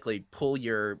automatically pull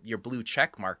your blue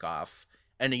check mark off,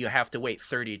 and you have to wait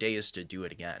 30 days to do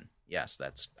it again. Yes,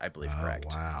 that's, I believe,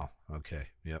 correct. Wow. Okay.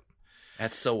 Yep.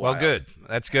 That's so wild. Well, good.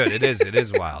 That's good. It is. It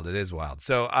is wild. It is wild.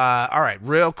 So, all right,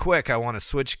 real quick, I want to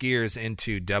switch gears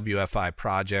into WFI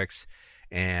projects,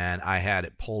 and I had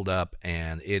it pulled up,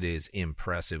 and it is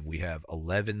impressive. We have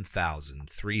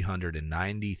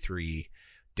 11,393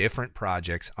 different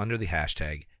projects under the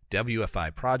hashtag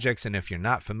WFI projects, and if you're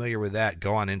not familiar with that,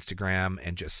 go on Instagram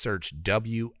and just search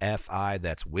WFI.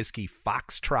 That's Whiskey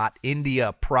Foxtrot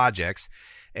India Projects.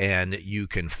 And you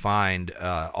can find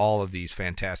all of these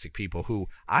fantastic people who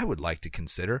I would like to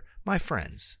consider my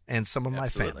friends and some of my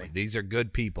family. These are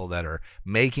good people that are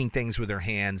making things with their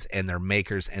hands, and they're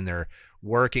makers, and they're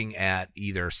working at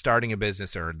either starting a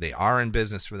business or they are in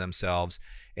business for themselves,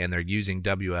 and they're using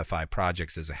WFI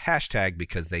projects as a hashtag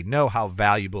because they know how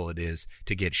valuable it is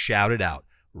to get shouted out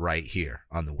right here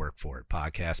on the Work For It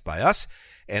podcast by us.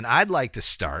 And I'd like to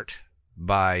start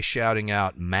by shouting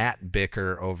out Matt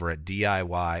Bicker over at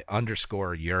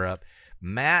DIY_Europe.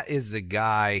 Matt is the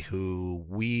guy who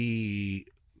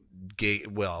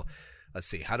let's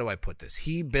see, how do I put this?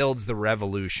 He builds the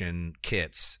Revolution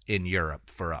kits in Europe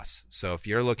for us. So if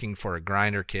you're looking for a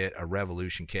grinder kit, a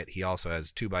Revolution kit, he also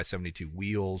has 2x72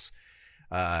 wheels,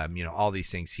 all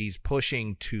these things. He's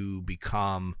pushing to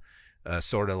become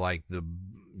sort of like the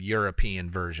European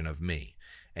version of me.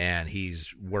 And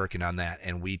he's working on that,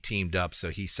 and we teamed up, so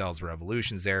he sells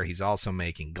Revolutions there. He's also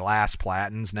making glass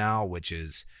platens now, which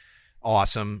is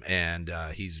awesome, and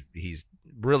he's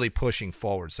really pushing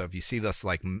forward. So if you see this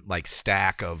like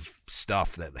stack of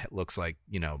stuff that looks like,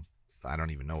 I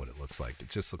don't even know what it looks like. It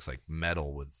just looks like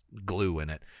metal with glue in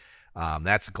it.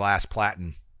 That's glass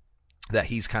platen. that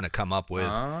he's kind of come up with,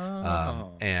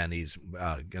 Oh. and he's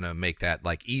going to make that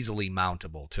like easily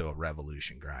mountable to a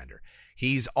Revolution grinder.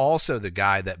 He's also the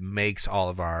guy that makes all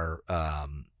of our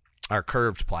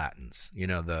curved platens,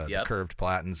 the curved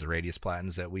platens, the radius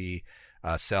platens that we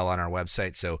sell on our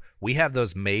website. So we have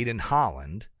those made in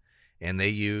Holland, and they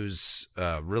use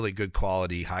really good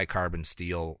quality high carbon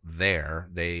steel there.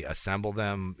 They assemble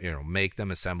them, make them,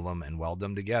 assemble them, and weld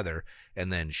them together,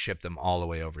 and then ship them all the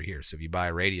way over here. So if you buy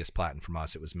a radius platen from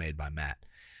us, it was made by Matt.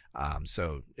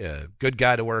 So good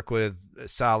guy to work with, a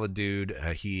solid dude.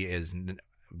 He is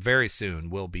very soon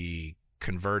will be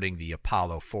converting the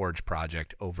Apollo Forge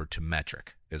project over to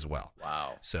metric as well.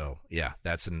 Wow. So yeah,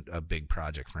 that's a big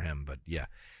project for him. But yeah,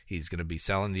 he's going to be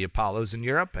selling the Apollos in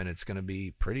Europe, and it's going to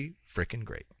be pretty freaking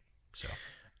great. So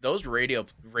those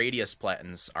radius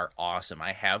platens are awesome.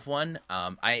 I have one.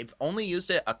 I've only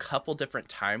used it a couple different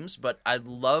times, but I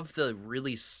love the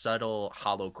really subtle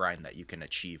hollow grind that you can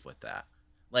achieve with that.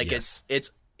 Like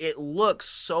it looks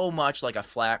so much like a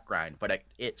flat grind, but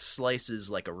it slices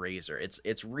like a razor.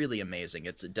 It's really amazing.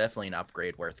 It's definitely an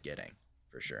upgrade worth getting,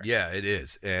 for sure. Yeah, it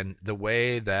is. And the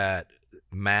way that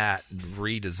Matt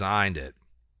redesigned it,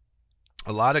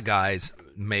 a lot of guys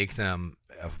make them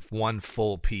one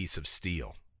full piece of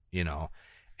steel,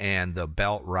 and the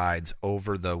belt rides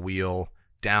over the wheel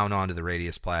down onto the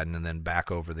radius platen and then back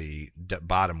over the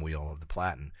bottom wheel of the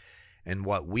platen. And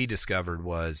what we discovered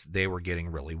was they were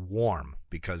getting really warm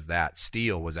because that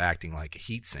steel was acting like a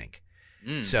heat sink.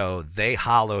 So they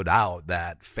hollowed out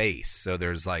that face. So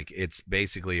it's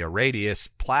basically a radius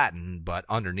platen, but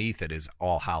underneath it is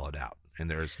all hollowed out, and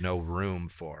there's no room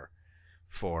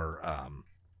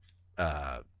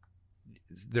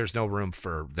there's no room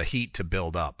for the heat to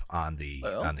build up on the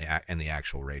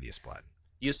actual radius platen.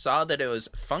 You saw that it was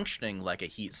functioning like a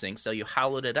heat sink, so you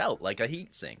hollowed it out like a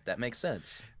heat sink. That makes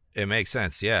sense. It makes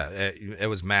sense, yeah. It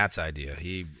was Matt's idea.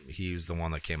 He was the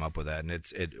one that came up with that, and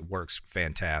it works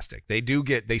fantastic.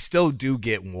 They still do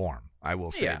get warm. I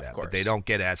will say that, but they don't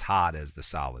get as hot as the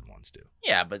solid ones do.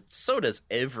 Yeah, but so does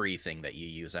everything that you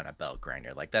use on a belt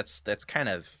grinder. Like that's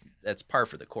par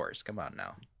for the course. Come on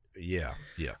now. Yeah.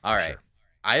 All right, sure.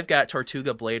 I've got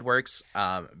Tortuga Blade Works.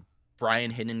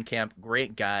 Brian Hindenkamp,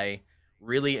 great guy.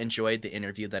 Really enjoyed the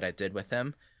interview that I did with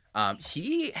him.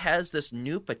 He has this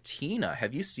new patina.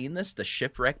 Have you seen this? The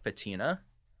Shipwreck patina?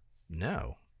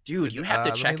 No. Dude, you have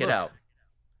to check it out.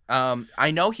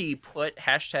 I know he put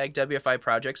hashtag WFI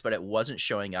projects, but it wasn't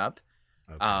showing up.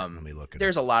 Okay, let me look at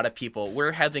There's a lot of people.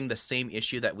 We're having the same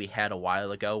issue that we had a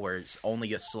while ago where it's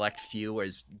only a select few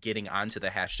is getting onto the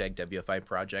hashtag WFI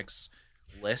projects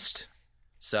list.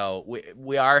 So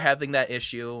we are having that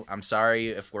issue. I'm sorry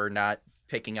if we're not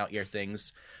picking out your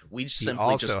things. We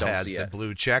simply just don't see it. He also has the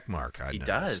blue check mark. He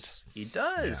does.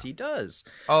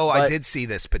 Oh, I did see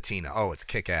this patina. Oh, it's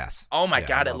kick-ass. Oh my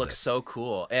God, it looks so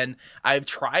cool. And I've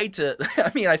tried to,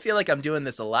 I feel like I'm doing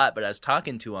this a lot, but I was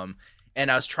talking to him and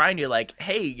I was trying to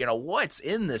hey, what's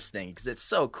in this thing? Because it's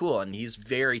so cool. And he's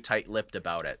very tight-lipped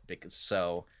about it.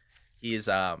 He's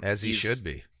as he should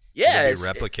be. Yeah.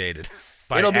 It'll be replicated.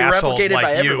 It'll be replicated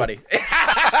by everybody.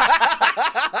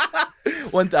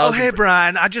 1,000. Oh, hey,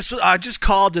 Brian, I just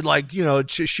called to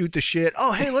shoot the shit.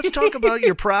 Oh, hey, let's talk about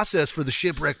your process for the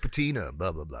shipwreck patina,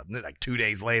 blah, blah, blah. And then, 2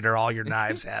 days later, all your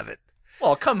knives have it.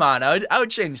 Well, come on. I would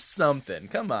change something.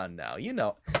 Come on now.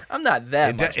 I'm not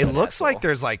that much It looks asshole. like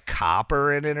there's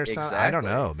copper in it or something. Exactly. I don't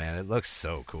know, man. It looks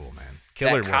so cool, man.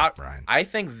 Killer work, Brian. I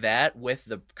think that with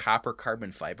the copper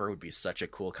carbon fiber would be such a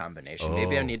cool combination.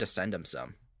 Maybe I need to send him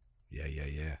some. Yeah.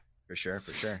 For sure.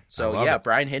 So yeah,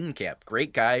 Brian Hindenkamp,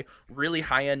 great guy, really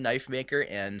high-end knife maker,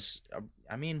 and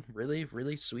really,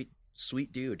 really sweet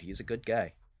dude. He's a good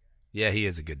guy. Yeah, he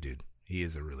is a good dude. He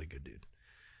is a really good dude.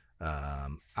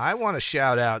 I want to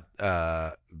shout out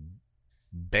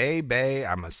Bay.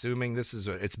 I'm assuming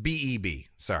it's BEB.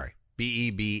 Sorry,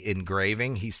 BEB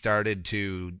Engraving. He started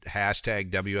to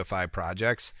hashtag WFI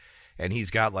projects, and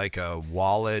he's got a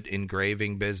wallet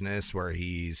engraving business where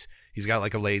he's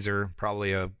got a laser,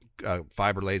 probably a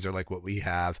fiber laser like what we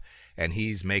have, and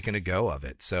he's making a go of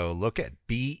it. So look at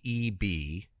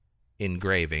BEB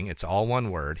Engraving. It's all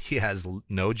one word. He has,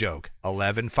 no joke,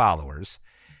 11 followers.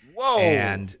 Whoa.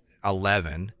 And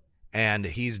 11. And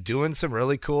he's doing some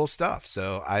really cool stuff.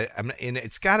 So and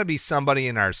it's got to be somebody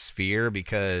in our sphere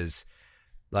because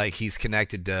he's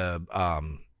connected to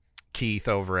Keith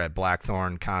over at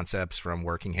Blackthorn Concepts from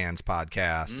Working Hands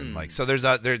podcast. And so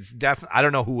there's definitely, I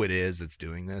don't know who it is that's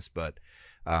doing this, but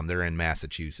they're in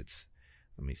Massachusetts.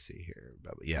 Let me see here.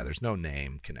 Yeah, there's no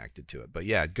name connected to it, but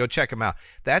yeah, go check them out.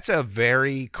 That's a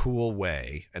very cool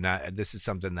way. And this is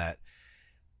something that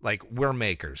we're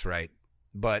makers, right?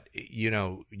 But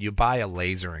you buy a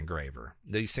laser engraver.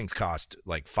 These things cost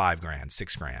like $5,000,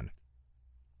 $6,000,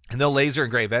 and they'll laser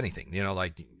engrave anything.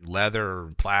 Like leather,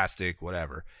 plastic,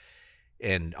 whatever,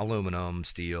 and aluminum,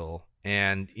 steel.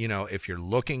 And if you're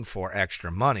looking for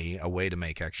extra money, a way to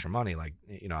make extra money, like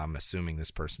I'm assuming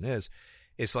this person is,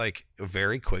 it's like a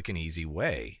very quick and easy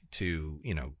way to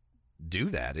do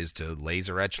that is to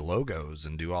laser etch logos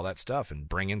and do all that stuff and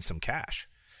bring in some cash.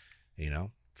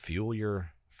 Fuel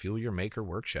your maker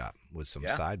workshop with some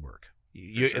side work.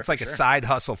 It's like a side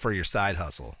hustle for your side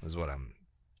hustle is what I'm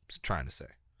trying to say.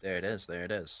 There it is.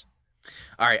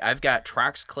 All right, I've got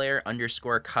Troxclair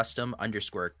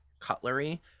 _custom_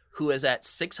 cutlery, who is at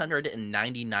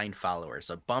 699 followers.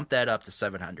 So bump that up to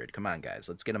 700. Come on, guys.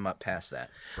 Let's get him up past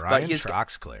that. Brian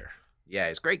Troxclair. Yeah,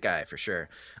 he's a great guy for sure.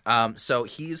 So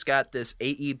he's got this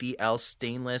AEBL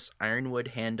stainless ironwood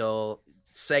handle,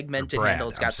 segmented handle.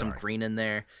 It's got some green in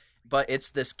there. But it's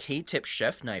this K-tip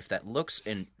chef knife that looks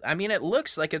it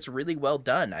looks like it's really well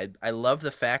done. I love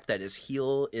the fact that his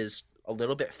heel is a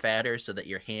little bit fatter so that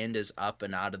your hand is up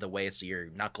and out of the way so your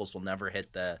knuckles will never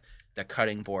hit the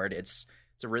cutting board. It's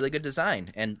a really good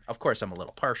design. And of course I'm a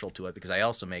little partial to it because I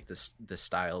also make this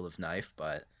style of knife,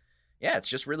 but yeah, it's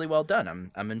just really well done.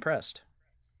 I'm impressed.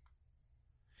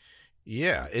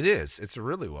 Yeah, it is. It's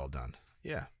really well done.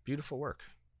 Yeah, beautiful work.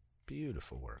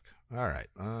 All right,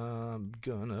 I'm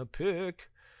gonna pick.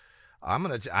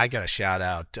 I gotta shout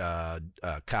out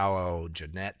Kao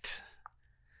Jeanette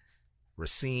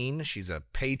Racine. She's a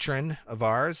patron of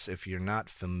ours. If you're not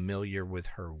familiar with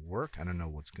her work, I don't know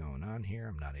what's going on here.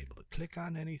 I'm not able to click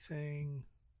on anything.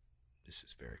 This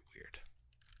is very weird.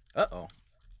 Uh-oh.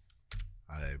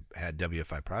 I had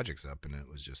WFI projects up, and it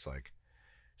was just like,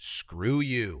 screw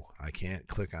you. I can't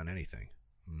click on anything.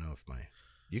 I don't know if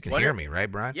you can hear me,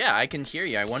 right, Brian? Yeah, I can hear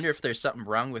you. I wonder if there's something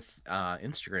wrong with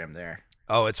Instagram there.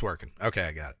 Oh, it's working. Okay,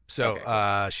 I got it. So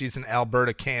cool. She's in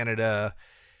Alberta, Canada.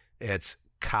 It's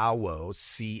Cawo,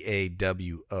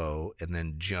 Cawo, and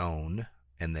then Joan,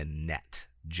 and then Net,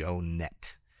 Joan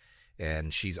Net.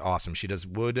 And she's awesome. She does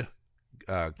wood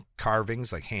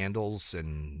carvings like handles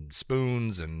and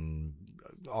spoons and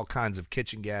all kinds of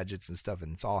kitchen gadgets and stuff,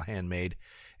 and it's all handmade,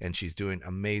 and she's doing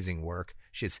amazing work.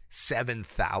 She has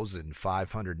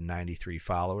 7,593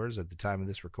 followers at the time of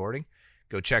this recording.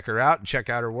 Go check her out and check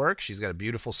out her work. She's got a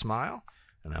beautiful smile,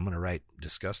 and I'm going to write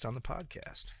discussed on the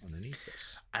podcast underneath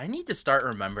this. I need to start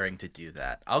remembering to do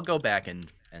that. I'll go back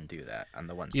and do that on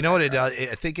the ones. You know what it does?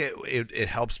 I think it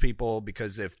helps people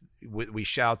because if we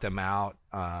shout them out,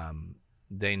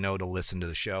 they know to listen to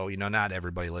the show. Not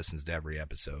everybody listens to every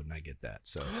episode, and I get that.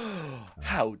 So,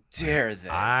 how dare they?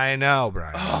 I know,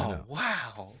 Brian. Oh,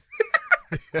 wow.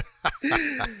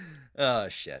 Oh,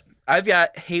 shit. I've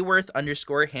got Hayworth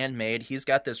 _handmade. He's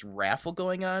got this raffle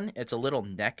going on. It's a little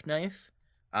neck knife.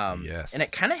 Yes. And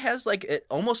it kind of has it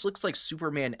almost looks like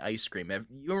Superman ice cream.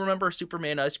 You remember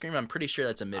Superman ice cream? I'm pretty sure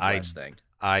that's a Midwest thing.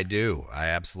 I do. I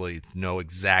absolutely know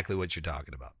exactly what you're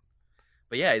talking about.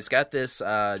 But yeah, he's got this,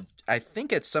 I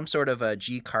think it's some sort of a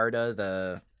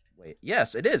G-Carta.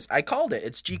 Yes, it is. I called it.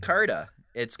 It's G-Carta.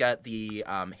 It's got the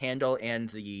handle and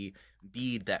the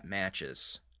bead that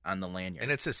matches on the lanyard.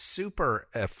 And it's a super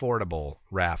affordable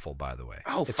raffle, by the way.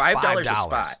 Oh, it's $5 a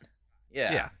spot.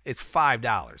 Yeah, it's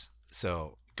 $5.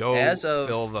 So go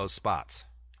fill those spots.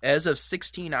 As of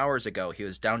 16 hours ago, he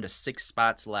was down to 6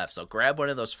 spots left. So grab one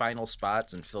of those final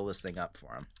spots and fill this thing up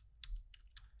for him.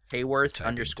 Hayworth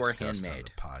 _handmade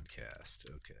podcast.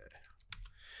 Okay.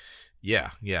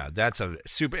 Yeah, that's a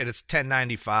super, and it's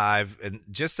 $10.95, and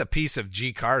just a piece of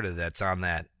G-Carta that's on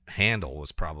that handle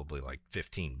was probably like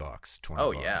 $15,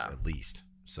 $20 at least.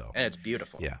 So, and it's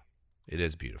beautiful. Yeah, it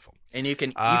is beautiful. And you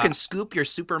can scoop your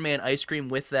Superman ice cream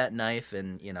with that knife,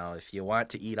 and if you want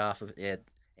to eat off of it,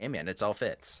 hey man, it's all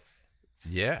fits.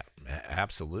 Yeah,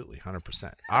 absolutely,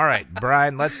 100%. All right,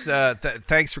 Brian, let's.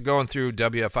 Thanks for going through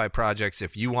WFI projects.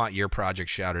 If you want your project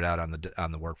shouted out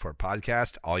on the Work For It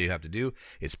podcast, all you have to do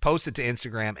is post it to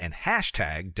Instagram and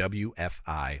hashtag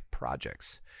WFI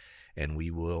projects, and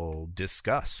we will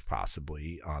discuss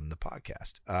possibly on the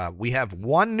podcast. We have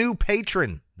one new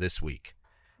patron this week.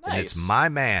 Nice. And it's my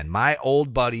man, my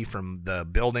old buddy from the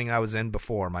building I was in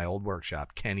before, my old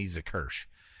workshop, Kenny Zakirsch.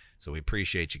 So we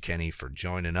appreciate you, Kenny, for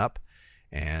joining up.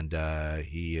 And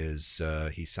he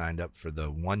signed up for the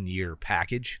 1-year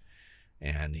package,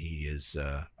 and he is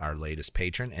our latest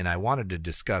patron. And I wanted to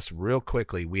discuss real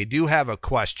quickly, we do have a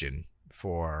question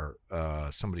for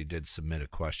somebody did submit a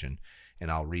question,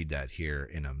 and I'll read that here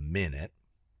in a minute.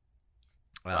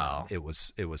 Wow. It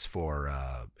was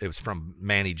from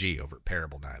Manny G over at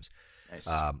Parable Knives.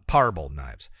 Nice. Parable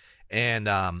Knives. And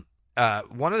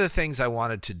one of the things I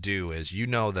wanted to do is,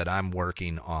 that I'm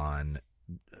working on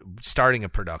starting a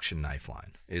production knife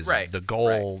line is the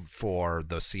goal for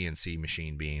the CNC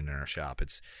machine being in our shop.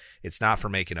 It's not for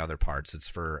making other parts. It's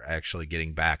for actually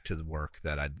getting back to the work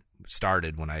that I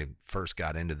started when I first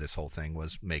got into this whole thing,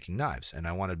 was making knives. And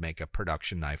I wanted to make a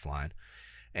production knife line.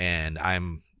 And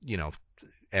I'm,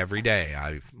 every day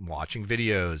I'm watching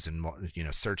videos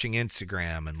and, searching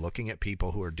Instagram and looking at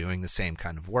people who are doing the same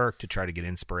kind of work to try to get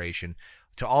inspiration,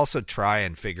 to also try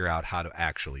and figure out how to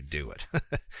actually do it.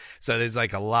 So there's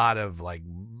like a lot of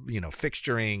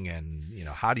fixturing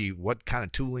and, what kind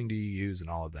of tooling do you use and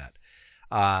all of that.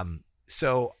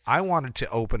 So I wanted to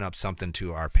open up something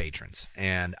to our patrons,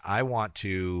 and I want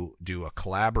to do a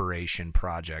collaboration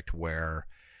project where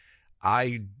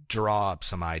I draw up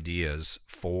some ideas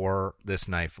for this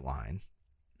knife line.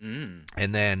 And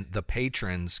then the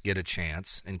patrons get a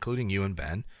chance, including you and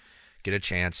Ben, get a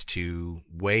chance to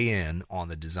weigh in on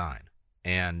the design,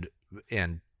 and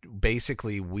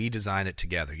basically we design it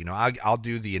together. I'll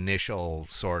do the initial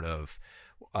sort of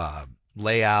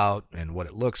layout and what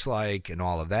it looks like and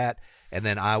all of that, and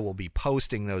then I will be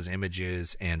posting those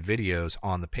images and videos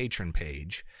on the patron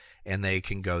page, and they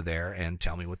can go there and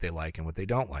tell me what they like and what they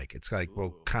don't like. It's like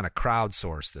we'll kind of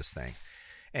crowdsource this thing.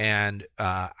 And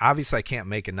obviously I can't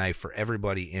make a knife for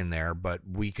everybody in there, but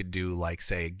we could do, like,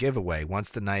 say, a giveaway. Once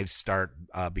the knives start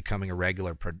becoming a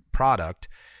regular product,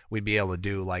 we'd be able to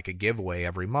do like a giveaway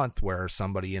every month where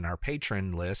somebody in our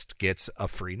patron list gets a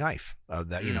free knife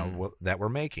that that we're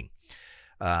making.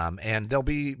 And they'll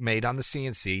be made on the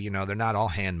CNC. They're not all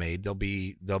handmade. They'll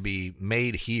be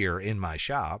made here in my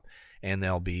shop, and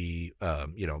they'll be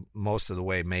most of the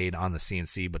way made on the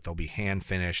CNC, but they'll be hand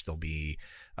finished. They'll be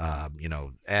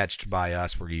etched by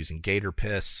us. We're using gator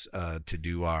piss to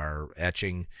do our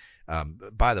etching.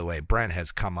 By the way, Brent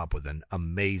has come up with an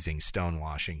amazing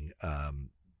stonewashing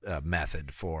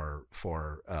method for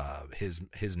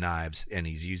his knives, and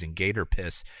he's using gator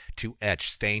piss to etch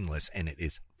stainless, and it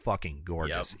is fucking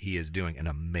gorgeous. Yep. He is doing an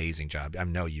amazing job. I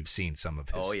know you've seen some of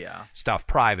his stuff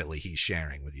privately he's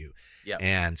sharing with you. Yeah.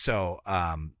 And so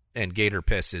and Gator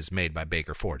Piss is made by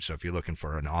Baker Forge. So if you're looking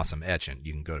for an awesome etchant,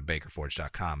 you can go to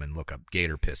bakerforge.com and look up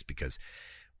Gator Piss, because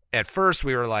at first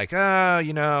we were like, we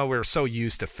were so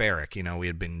used to ferric. We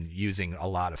had been using a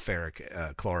lot of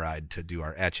ferric chloride to do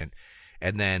our etchant.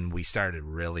 And then we started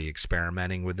really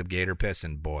experimenting with the Gator Piss,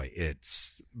 and boy, it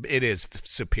is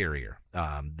superior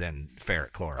than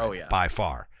ferric chloride. Oh, yeah. By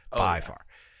far.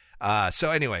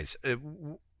 So anyways,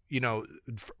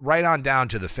 right on down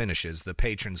to the finishes, the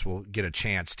patrons will get a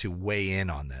chance to weigh in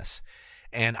on this.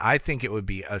 And I think it would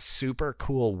be a super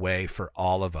cool way for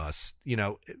all of us.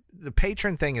 The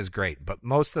patron thing is great, but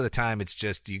most of the time it's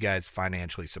just you guys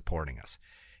financially supporting us.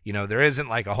 There isn't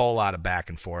like a whole lot of back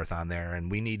and forth on there,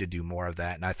 and we need to do more of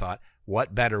that. And I thought,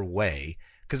 what better way?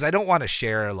 Because I don't want to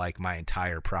share like my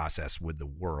entire process with the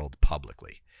world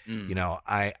publicly.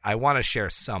 I want to share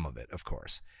some of it, of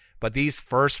course. But these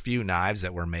first few knives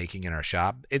that we're making in our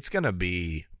shop, it's going to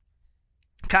be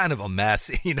kind of a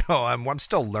mess. I'm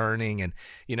still learning, and,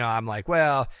 I'm like,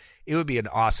 well, it would be an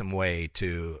awesome way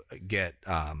to get,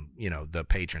 the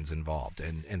patrons involved.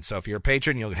 And so if you're a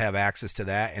patron, you'll have access to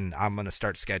that. And I'm going to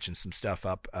start sketching some stuff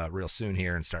up real soon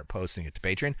here and start posting it to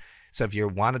Patreon. So if you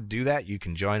want to do that, you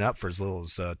can join up for as little as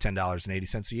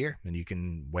 $10.80 a year, and you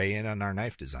can weigh in on our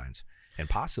knife designs and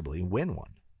possibly win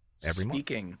one every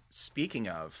month. Speaking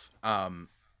of,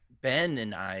 Ben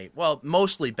and I, well,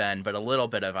 mostly Ben, but a little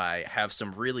bit of I, have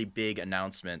some really big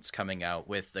announcements coming out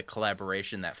with the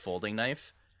collaboration, that folding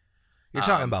knife. You're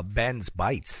talking about Ben's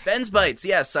Bites. Ben's Bites.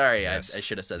 Yeah, sorry. Yes. I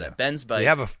should have said that. Ben's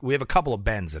Bites. We have a couple of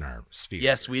Bens in our sphere.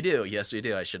 Yes, we do.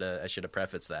 I should have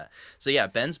prefaced that. So yeah,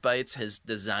 Ben's Bites has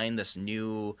designed this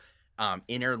new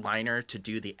inner liner to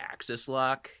do the axis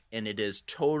lock, and it is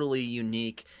totally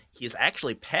unique. He's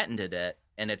actually patented it,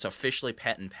 and it's officially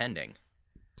patent pending.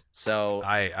 So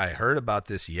I heard about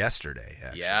this yesterday,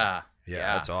 actually. Yeah.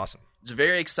 That's awesome. It's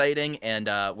very exciting, and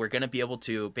we're going to be able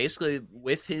to basically,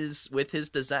 with his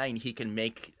design, he can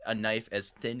make a knife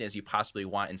as thin as you possibly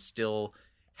want and still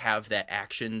have that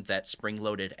action, that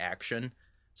spring-loaded action.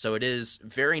 So it is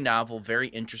very novel, very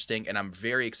interesting, and I'm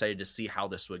very excited to see how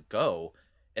this would go,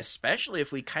 especially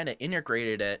if we kind of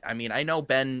integrated it. I mean, I know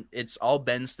Ben, it's all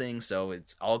Ben's thing, so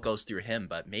it's all goes through him,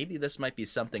 but maybe this might be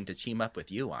something to team up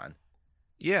with you on.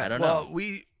 Yeah, I don't know.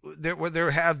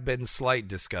 There have been slight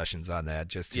discussions on that,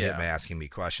 just him asking me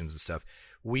questions and stuff.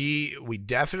 We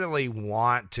definitely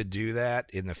want to do that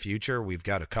in the future. We've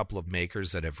got a couple of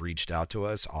makers that have reached out to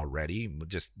us already,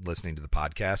 just listening to the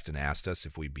podcast, and asked us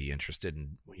if we'd be interested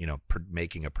in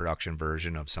making a production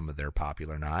version of some of their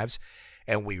popular knives.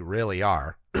 and we really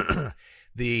are.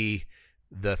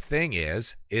 The thing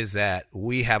is that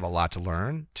we have a lot to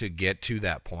learn to get to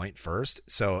that point first.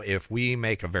 So if we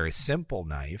make a very simple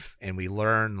knife and we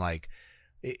learn, like,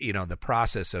 the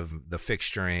process of the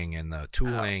fixturing and the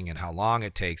tooling and how long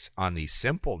it takes on these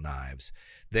simple knives,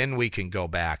 then we can go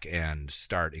back and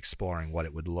start exploring what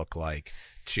it would look like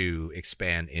to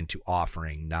expand into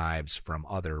offering knives from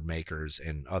other makers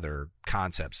and other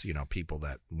concepts, people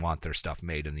that want their stuff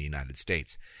made in the United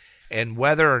States. And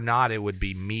whether or not it would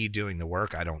be me doing the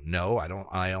work, I don't know.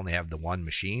 I only have the one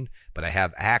machine, but I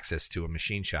have access to a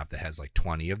machine shop that has like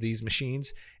 20 of these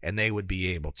machines, and they would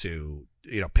be able to,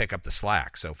 pick up the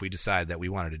slack. So if we decide that we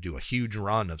wanted to do a huge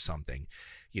run of something,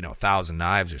 1,000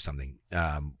 knives or something,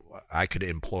 I could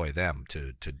employ them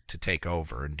to take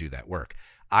over and do that work.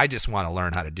 I just want to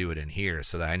learn how to do it in here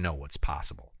so that I know what's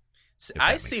possible.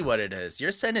 I see what it is.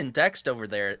 You're sending Dex over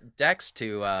there,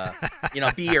 to,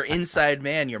 be your inside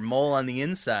man, your mole on the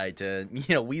inside to,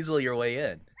 weasel your way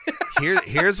in.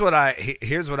 Here's what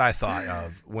I thought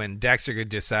of when Dexter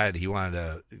decided he wanted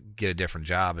to get a different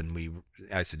job, and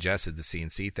I suggested the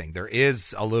CNC thing. There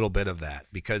is a little bit of that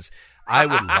because I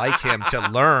would like him to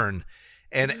learn.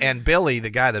 And Billy,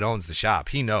 the guy that owns the shop,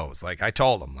 he knows. Like, I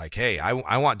told him, like, hey,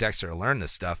 I want Dexter to learn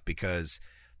this stuff because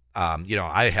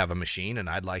I have a machine and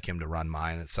I'd like him to run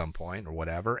mine at some point or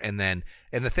whatever. And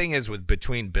the thing is,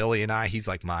 between Billy and I, he's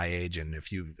like my age. And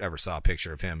if you ever saw a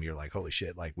picture of him, you're like, holy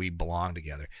shit, like we belong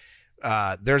together.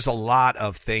 There's a lot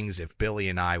of things, if Billy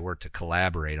and I were to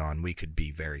collaborate on, we could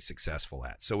be very successful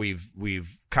at. So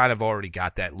we've kind of already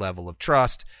got that level of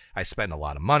trust. I spend a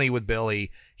lot of money with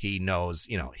Billy. He knows,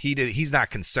 he's not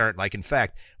concerned. Like, in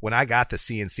fact, when I got the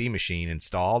CNC machine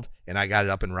installed and I got it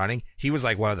up and running, he was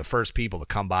like one of the first people to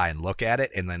come by and look at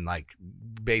it and then like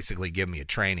basically give me a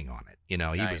training on it.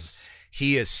 Nice.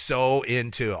 He is so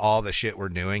into all the shit we're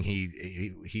doing.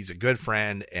 He's a good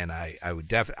friend, and I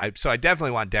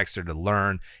definitely want Dexter to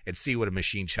learn and see what a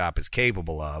machine shop is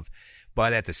capable of.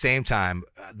 But at the same time,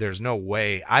 there's no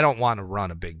way. I don't want to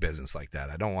run a big business like that.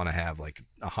 I don't want to have like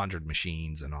 100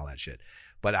 machines and all that shit.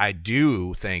 But I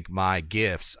do think my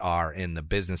gifts are in the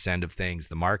business end of things,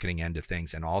 the marketing end of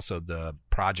things, and also the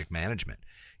project management.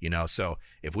 So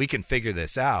if we can figure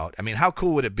this out, I mean, how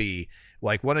cool would it be?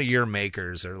 Like one of your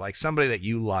makers or like somebody that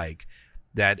you like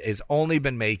that has only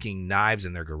been making knives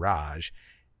in their garage,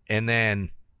 and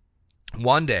then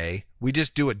one day we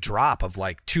just do a drop of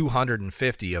like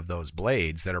 250 of those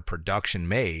blades that are production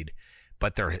made,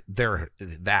 but they're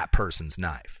that person's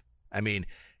knife. I mean,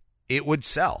 it would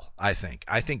sell, I think.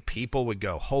 I think people would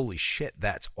go, holy shit,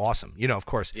 that's awesome. Of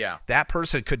course, that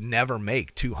person could never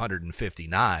make 250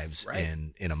 knives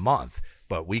in a month,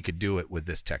 but we could do it with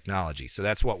this technology. So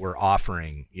that's what we're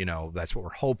offering, that's what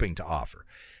we're hoping to offer.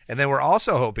 And then we're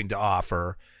also hoping to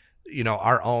offer,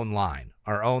 our own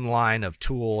line of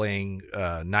tooling,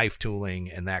 knife tooling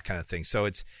and that kind of thing. So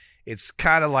it's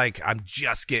kind of like I'm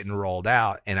just getting rolled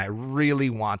out, and I really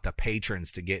want the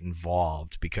patrons to get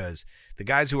involved because the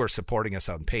guys who are supporting us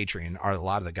on Patreon are a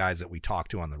lot of the guys that we talk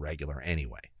to on the regular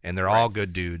anyway. And they're all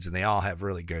good dudes, and they all have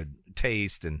really good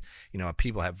taste, and,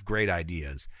 people have great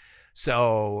ideas.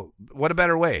 So what a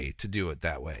better way to do it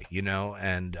that way,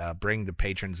 and bring the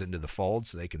patrons into the fold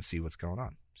so they can see what's going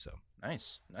on. So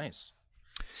nice.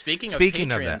 Speaking of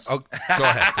that,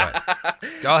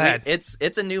 go ahead.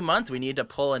 It's a new month. We need to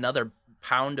pull another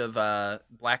pound of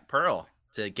Black Pearl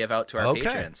to give out to our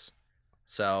patrons.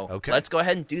 So let's go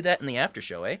ahead and do that in the after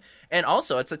show, eh? And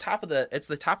also, it's the top of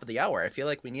the hour. I feel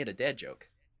like we need a dad joke.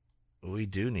 We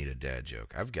do need a dad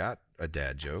joke. I've got a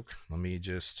dad joke. Let me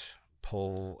just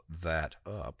pull that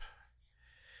up.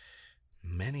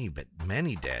 Many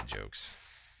dad jokes.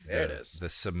 There it is. The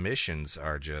submissions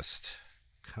are just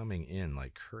coming in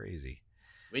like crazy.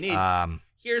 We need.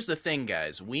 Here's the thing,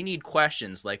 guys. We need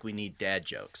questions like we need dad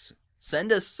jokes.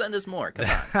 Send us more. Come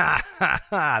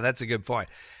on. That's a good point.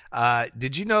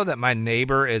 Did you know that my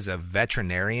neighbor is a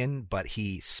veterinarian, but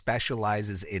he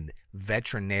specializes in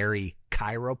veterinary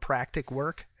chiropractic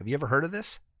work? Have you ever heard of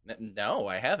this? No,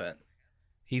 I haven't.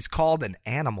 He's called an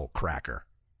animal cracker.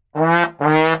 Nate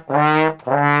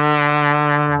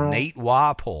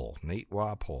Wapole.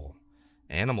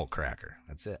 Animal cracker.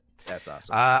 That's it. That's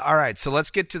awesome. All right, so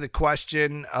let's get to the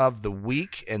question of the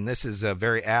week, and this is a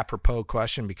very apropos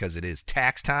question because it is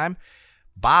tax time.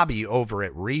 Bobby over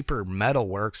at Reaper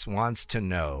Metalworks wants to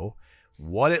know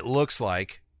what it looks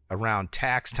like around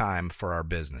tax time for our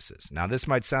businesses. Now, this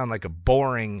might sound like a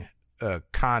boring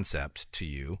concept to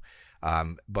you,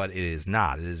 but it is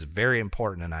not. It is very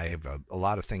important, and I have a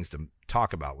lot of things to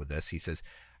talk about with this. He says,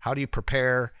 how do you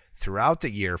prepare throughout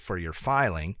the year for your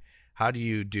filing? How do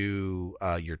you do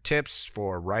your tips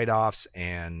for write-offs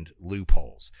and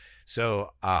loopholes?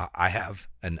 So I have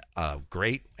a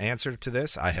great answer to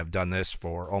this. I have done this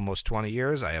for almost 20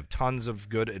 years. I have tons of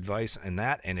good advice in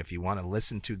that. And if you want to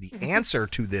listen to the answer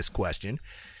to this question,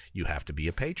 you have to be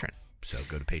a patron. So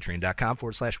go to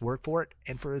patreon.com/work for it.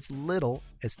 And for as little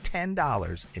as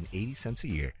 $10.80 a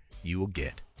year, you will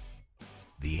get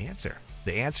the answer.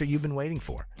 The answer you've been waiting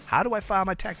for. How do I file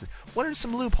my taxes? What are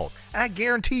some loopholes? And I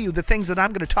guarantee you the things that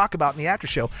I'm going to talk about in the after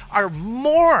show are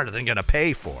more than going to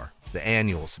pay for the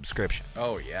annual subscription.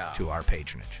 Oh, yeah. To our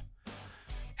patronage.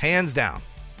 Hands down.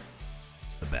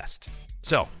 It's the best.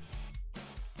 So,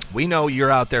 we know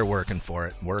you're out there working for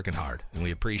it, working hard, and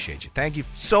we appreciate you. Thank you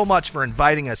so much for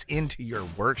inviting us into your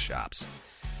workshops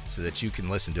so that you can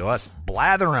listen to us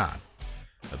blather on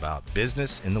about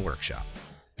business in the workshop.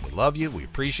 We love you. We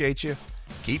appreciate you.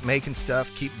 Keep making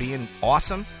stuff. Keep being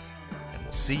awesome. And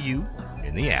we'll see you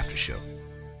in the after show.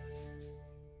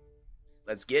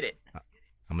 Let's get it.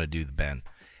 I'm going to do the Ben.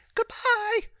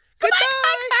 Goodbye.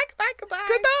 Goodbye.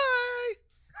 Goodbye.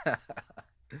 Goodbye.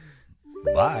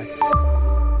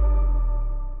 Bye.